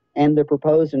Force, and the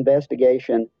proposed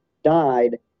investigation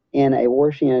died in a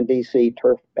Washington, D.C.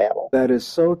 turf battle. That is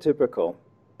so typical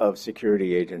of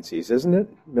security agencies, isn't it?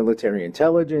 Military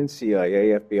intelligence,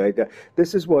 CIA, FBI.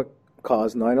 This is what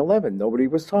caused 9/11. Nobody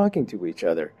was talking to each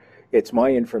other. It's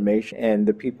my information, and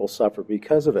the people suffer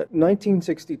because of it.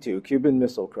 1962, Cuban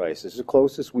Missile Crisis, the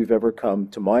closest we've ever come,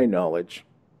 to my knowledge,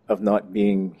 of not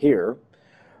being here.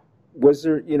 Was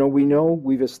there, we know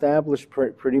we've established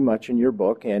pretty much in your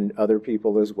book and other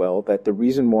people as well that the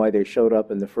reason why they showed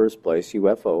up in the first place,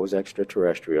 UFOs,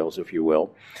 extraterrestrials, if you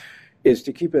will, is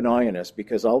to keep an eye on us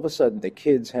because all of a sudden the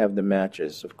kids have the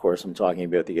matches. Of course, I'm talking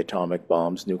about the atomic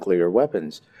bombs, nuclear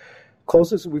weapons.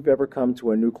 Closest we've ever come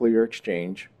to a nuclear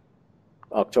exchange,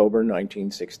 October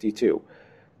 1962.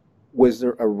 Was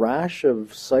there a rash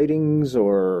of sightings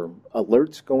or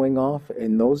alerts going off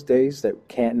in those days that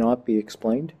cannot be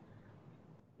explained?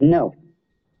 No.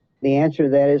 The answer to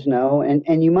that is no,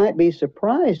 and you might be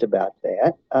surprised about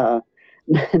that.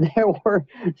 There were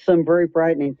some very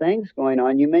frightening things going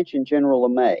on. You mentioned General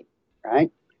LeMay,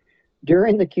 right?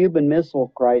 During the Cuban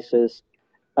Missile Crisis,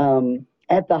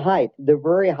 at the height, the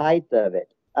very height of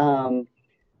it,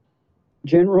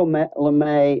 General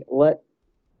LeMay let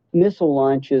missile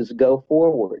launches go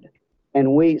forward,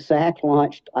 and we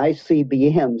SAC-launched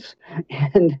ICBMs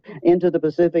and into the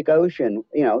Pacific Ocean,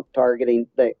 targeting,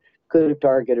 they could have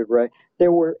targeted, right?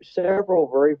 There were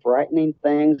several very frightening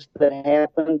things that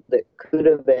happened that could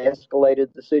have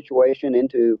escalated the situation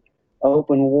into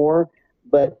open war,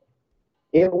 but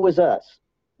it was us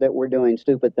that were doing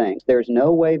stupid things. There's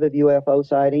no wave of UFO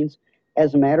sightings.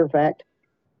 As a matter of fact,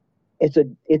 it's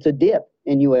a dip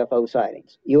in UFO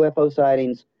sightings. UFO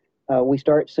sightings, we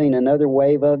start seeing another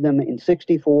wave of them in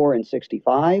 64 and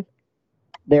 65.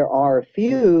 There are a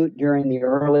few during the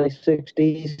early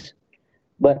 60s,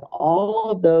 but all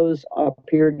of those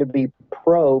appeared to be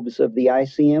probes of the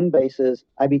ICBM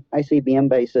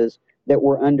bases that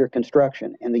were under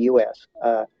construction in the U.S.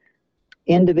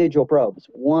 Individual probes,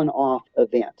 one-off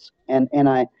events. And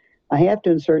I have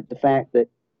to insert the fact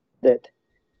that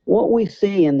what we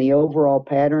see in the overall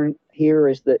pattern here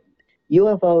is that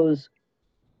UFOs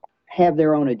have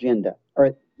their own agenda,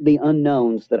 or the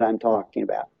unknowns that I'm talking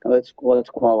about. Let's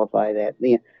qualify that.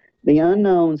 The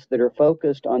unknowns that are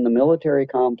focused on the military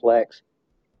complex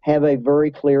have a very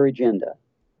clear agenda.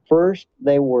 First,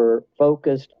 they were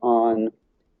focused on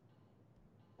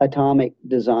atomic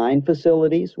design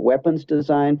facilities, weapons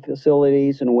design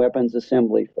facilities, and weapons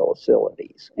assembly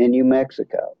facilities in New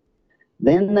Mexico.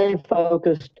 Then they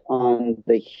focused on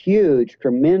the huge,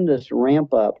 tremendous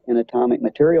ramp up in atomic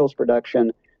materials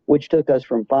production, which took us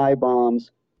from 5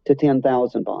 bombs to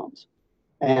 10,000 bombs.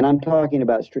 And I'm talking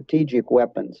about strategic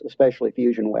weapons, especially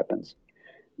fusion weapons.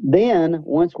 Then,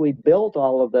 once we built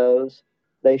all of those,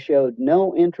 they showed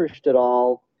no interest at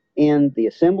all in the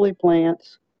assembly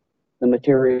plants, the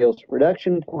materials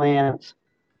production plants,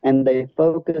 and they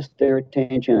focused their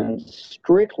attention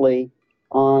strictly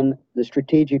on the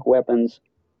strategic weapons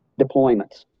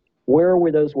deployments. Where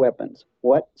were those weapons?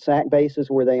 What SAC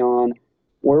bases were they on?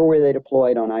 Where were they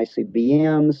deployed on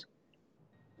ICBMs?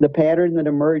 The pattern that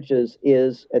emerges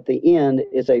is, at the end,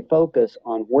 is a focus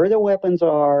on where the weapons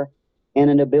are and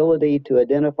an ability to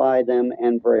identify them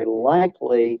and very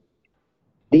likely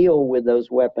deal with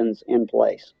those weapons in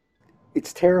place.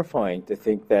 It's terrifying to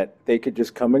think that they could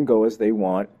just come and go as they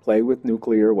want, play with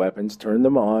nuclear weapons, turn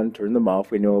them on, turn them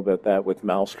off. We know about that with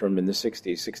Malmstrom in the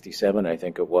 60s, 67, I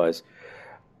think it was.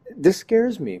 This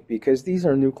scares me because these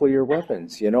are nuclear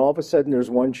weapons. All of a sudden there's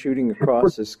one shooting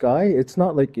across the sky. It's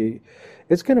not like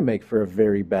it's going to make for a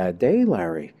very bad day,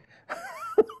 Larry.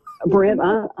 Brent,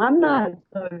 I'm not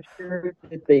so sure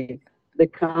that the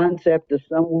concept of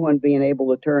someone being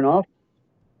able to turn off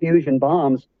fusion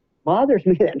bombs bothers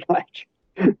me that much.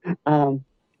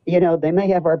 They may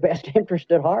have our best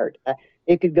interest at heart.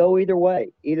 It could go either way.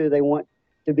 Either they want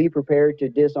to be prepared to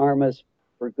disarm us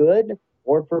for good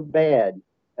or for bad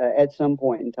at some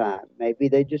point in time. Maybe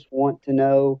they just want to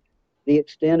know the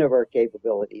extent of our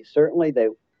capabilities. Certainly,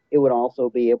 it would also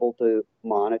be able to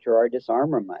monitor our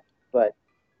disarmament. But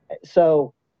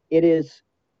so it's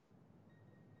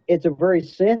a very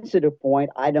sensitive point.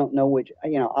 I don't know which,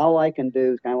 all I can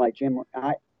do is kind of like Jim,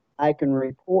 I can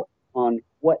report on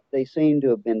what they seem to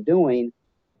have been doing.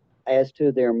 As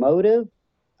to their motive,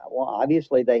 well,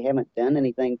 obviously they haven't done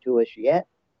anything to us yet.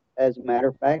 As a matter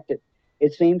of fact,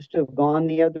 it seems to have gone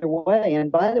the other way.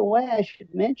 And by the way, I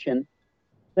should mention,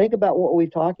 think about what we're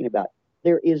talking about.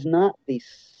 There is not the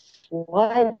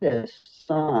slightest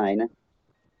sign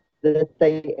that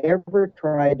they ever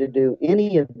tried to do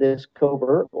any of this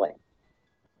covertly.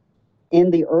 In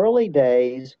the early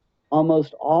days,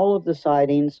 almost all of the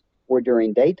sightings were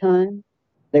during daytime.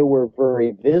 They were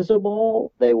very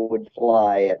visible. They would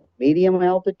fly at medium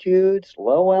altitudes,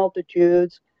 low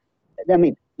altitudes. I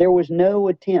mean, there was no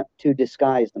attempt to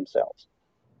disguise themselves.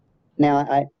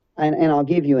 Now, I'll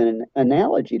give you an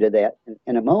analogy to that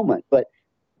in a moment, but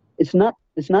it's not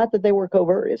that they were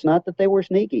covert. It's not that they were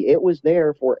sneaky. It was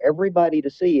there for everybody to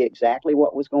see exactly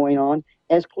what was going on,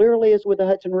 as clearly as with the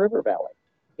Hudson River Valley.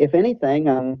 If anything,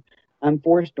 I'm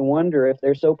forced to wonder if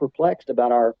they're so perplexed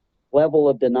about our level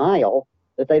of denial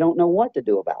that they don't know what to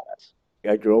do about us.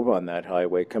 I drove on that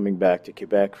highway coming back to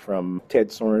Quebec from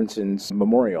Ted Sorensen's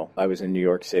memorial. I was in New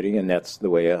York City, and that's the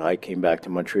way I came back to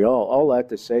Montreal. All that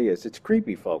to say is it's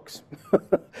creepy, folks.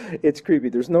 It's creepy.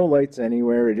 There's no lights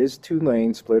anywhere. It is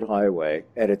 2-lane split highway,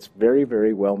 and it's very,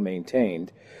 very well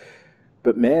maintained.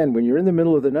 But man, when you're in the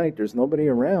middle of the night, there's nobody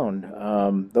around.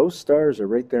 Those stars are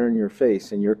right there in your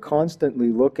face, and you're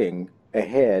constantly looking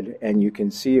ahead, and you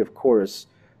can see, of course,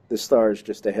 the stars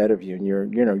just ahead of you, and you're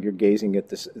gazing at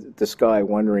the sky,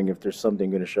 wondering if there's something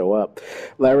going to show up.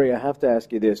 Larry, I have to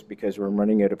ask you this because we're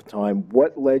running out of time.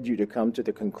 What led you to come to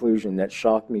the conclusion that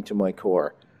shocked me to my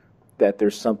core, that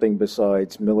there's something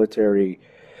besides military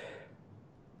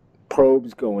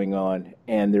probes going on,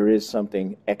 and there is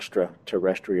something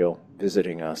extraterrestrial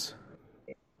visiting us?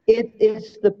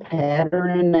 It's the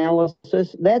pattern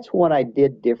analysis. That's what I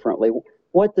did differently.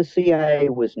 What the CIA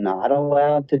was not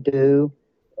allowed to do.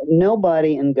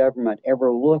 Nobody in government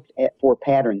ever looked for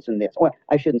patterns in this. Well,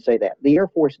 I shouldn't say that. The Air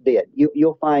Force did.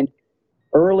 You'll find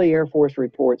early Air Force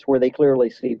reports where they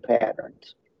clearly see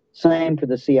patterns. Same for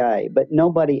the CIA. But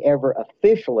nobody ever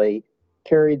officially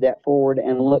carried that forward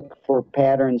and looked for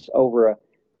patterns over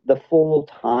the full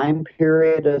time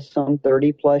period of some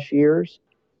 30-plus years.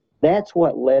 That's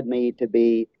what led me to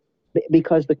be,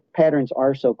 because the patterns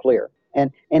are so clear.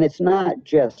 And it's not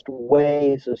just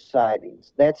waves of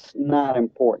sightings. That's not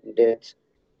important. It's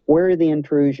where the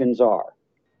intrusions are.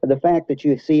 The fact that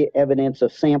you see evidence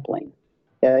of sampling.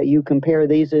 You compare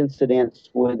these incidents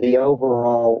with the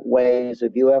overall waves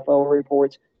of UFO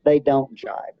reports, they don't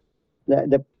jive.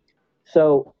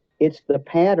 So it's the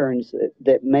patterns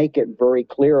that make it very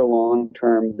clear long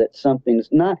term that something's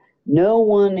not, no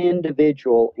one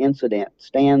individual incident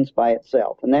stands by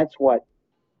itself. And that's what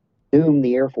doomed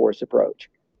the Air Force approach.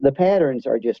 The patterns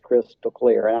are just crystal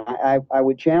clear. And I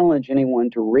would challenge anyone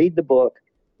to read the book,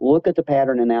 look at the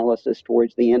pattern analysis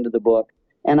towards the end of the book,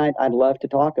 and I'd love to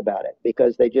talk about it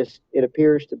because it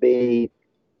appears to be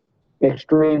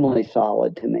extremely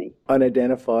solid to me.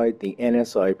 Unidentified, the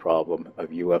NSI problem of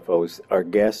UFOs. Our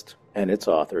guest and its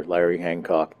author, Larry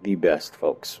Hancock, the best,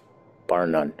 folks, bar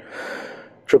none.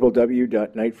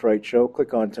 www.nightfrightshow.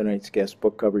 Click on tonight's guest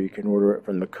book cover. You can order it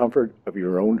from the comfort of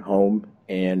your own home,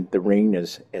 and the rain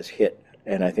has hit,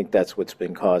 and I think that's what's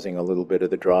been causing a little bit of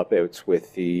the dropouts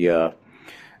with the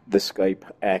Skype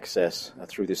access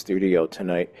through the studio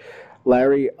tonight.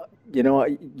 Larry,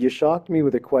 you shocked me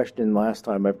with a question last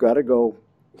time. I've got to go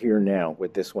here now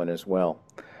with this one as well.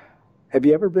 Have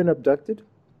you ever been abducted?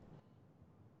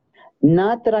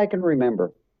 Not that I can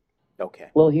remember. Okay.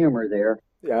 A little humor there.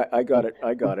 Yeah, I got it. A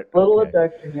little okay.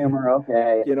 abduction humor,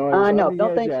 okay. I was no, on the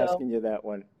don't edge think asking so. you that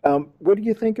one. What do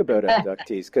you think about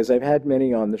abductees? Because I've had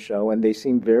many on the show, and they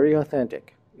seem very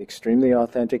authentic, extremely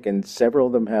authentic, and several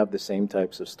of them have the same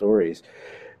types of stories.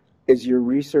 Is your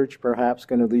research perhaps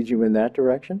going to lead you in that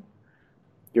direction?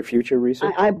 Your future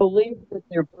research? I believe that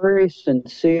they're very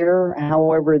sincere.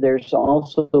 However, there's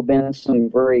also been some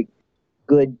very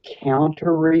good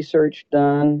counter research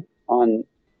done on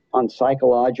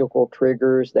psychological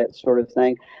triggers, that sort of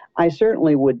thing. I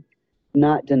certainly would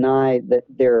not deny that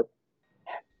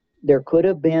there could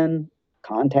have been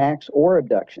contacts or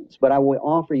abductions, but I will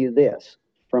offer you this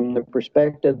from the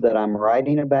perspective that I'm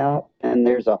writing about, and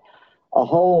there's a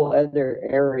whole other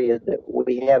area that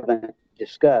we haven't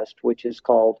discussed, which is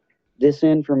called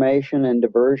disinformation and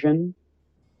diversion.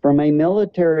 From a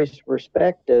military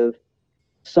perspective,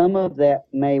 some of that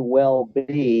may well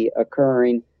be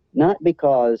occurring not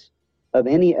because of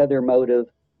any other motive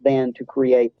than to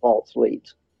create false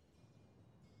leads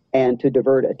and to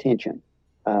divert attention.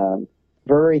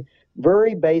 Very,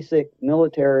 very basic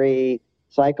military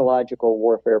psychological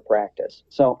warfare practice.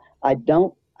 So I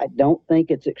don't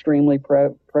think it's extremely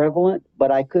prevalent,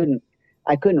 but I couldn't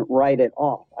write it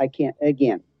off. I can't,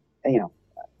 again,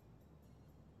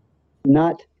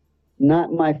 not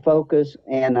my focus.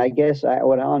 And I guess I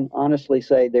would honestly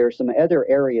say there are some other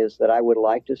areas that I would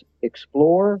like to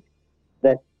explore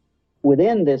that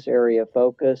within this area of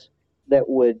focus that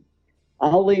would,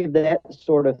 I'll leave that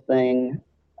sort of thing,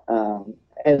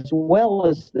 as well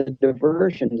as the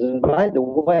diversions. And by the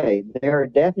way, there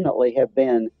definitely have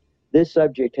been, this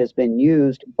subject has been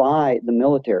used by the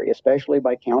military, especially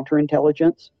by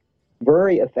counterintelligence,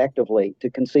 very effectively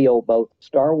to conceal both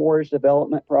Star Wars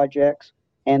development projects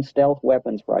and stealth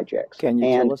weapons projects. Can you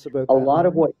tell us about that? A lot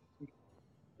of what,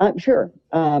 sure.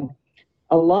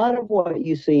 A lot of what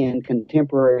you see in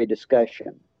contemporary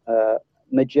discussion,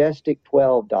 Majestic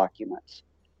 12 documents,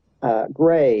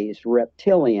 Greys,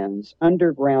 reptilians,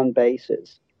 underground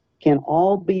bases, can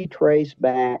all be traced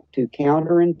back to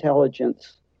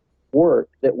counterintelligence work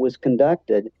that was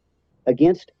conducted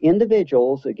against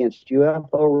individuals, against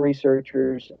UFO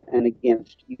researchers, and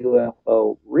against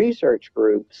UFO research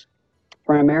groups,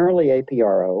 primarily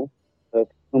APRO, of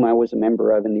whom I was a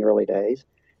member of in the early days,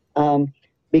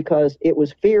 because it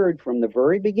was feared from the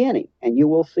very beginning, and you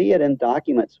will see it in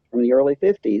documents from the early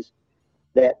 50s,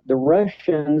 that the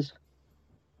Russians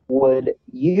would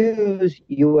use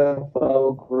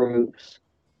UFO groups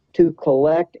to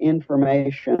collect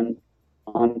information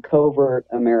on covert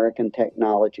American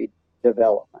technology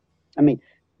development. I mean,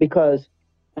 because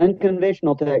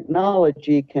unconventional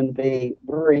technology can be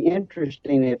very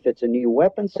interesting if it's a new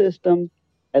weapon system,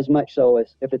 as much so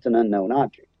as if it's an unknown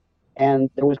object. And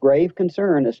there was grave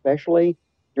concern, especially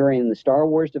during the Star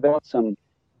Wars development, some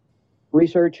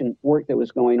research and work that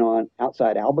was going on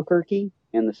outside Albuquerque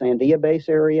in the Sandia base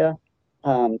area.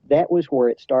 That was where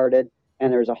it started.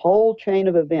 And there's a whole chain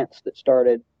of events that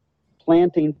started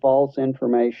planting false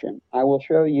information. I will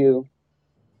show you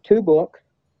two books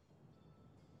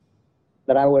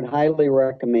that I would highly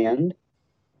recommend.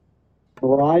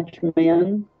 Barrage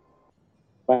Men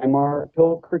by Mark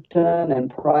Pilkerton and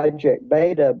Project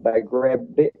Beta by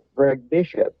Greg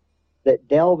Bishop that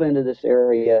delve into this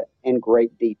area in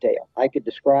great detail. I could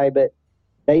describe it.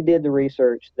 They did the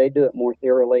research. They do it more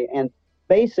thoroughly. And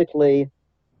basically,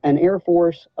 an Air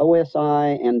Force,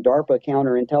 OSI, and DARPA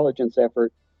counterintelligence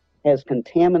effort has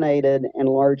contaminated and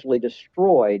largely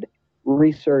destroyed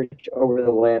research over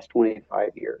the last 25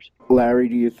 years. Larry,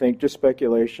 do you think, just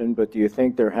speculation, but do you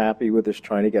think they're happy with us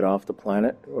trying to get off the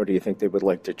planet? Or do you think they would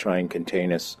like to try and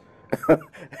contain us?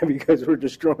 Because we're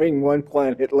destroying one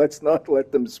planet, let's not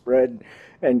let them spread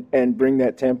and bring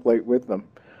that template with them.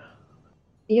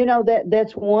 You know,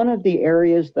 that's one of the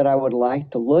areas that I would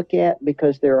like to look at,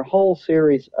 because there are a whole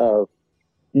series of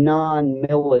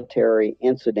non-military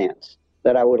incidents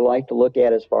that I would like to look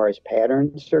at as far as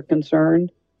patterns are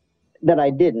concerned, that I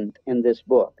didn't in this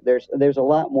book. There's a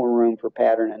lot more room for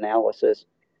pattern analysis.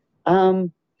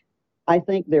 I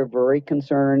think they're very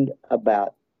concerned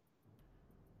about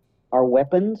our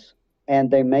weapons, and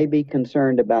they may be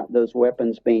concerned about those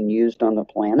weapons being used on the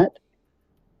planet.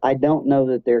 I don't know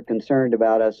that they're concerned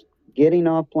about us getting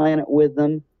off planet with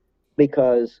them,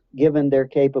 because given their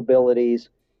capabilities,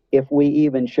 if we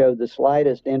even showed the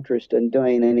slightest interest in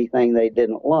doing anything they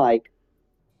didn't like,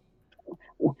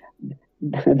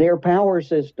 their power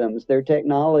systems, their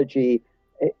technology,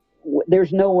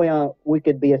 there's no way we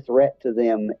could be a threat to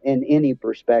them in any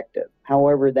perspective.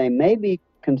 However, they may be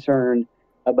concerned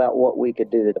about what we could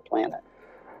do to the planet.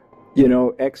 You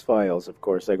know, X-Files, of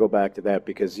course, I go back to that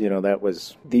because, you know, that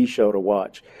was the show to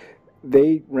watch.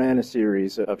 They ran a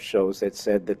series of shows that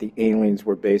said that the aliens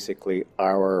were basically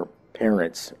our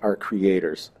parents, our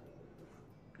creators.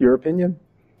 Your opinion?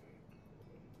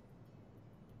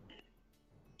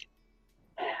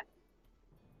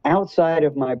 Outside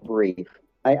of my brief,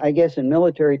 I guess in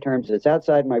military terms, it's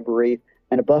outside my brief,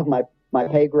 and above my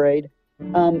pay grade.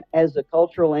 As a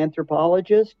cultural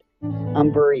anthropologist,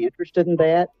 I'm very interested in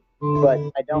that, but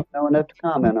I don't know enough to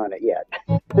comment on it yet.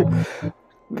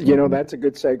 That's a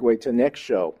good segue to next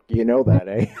show. You know that,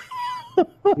 eh?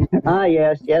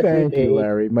 Yes, Thank indeed. you,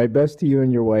 Larry. My best to you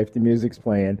and your wife. The music's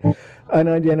playing.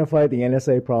 Unidentified, the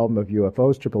NSA problem of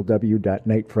UFOs,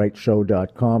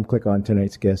 www.nightfrightshow.com. Click on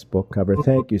tonight's guest book cover.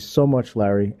 Thank you so much,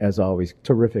 Larry. As always,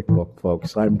 terrific book,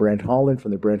 folks. I'm Brent Holland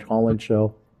from The Brent Holland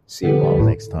Show. See you all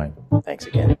next time. Thanks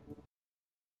again.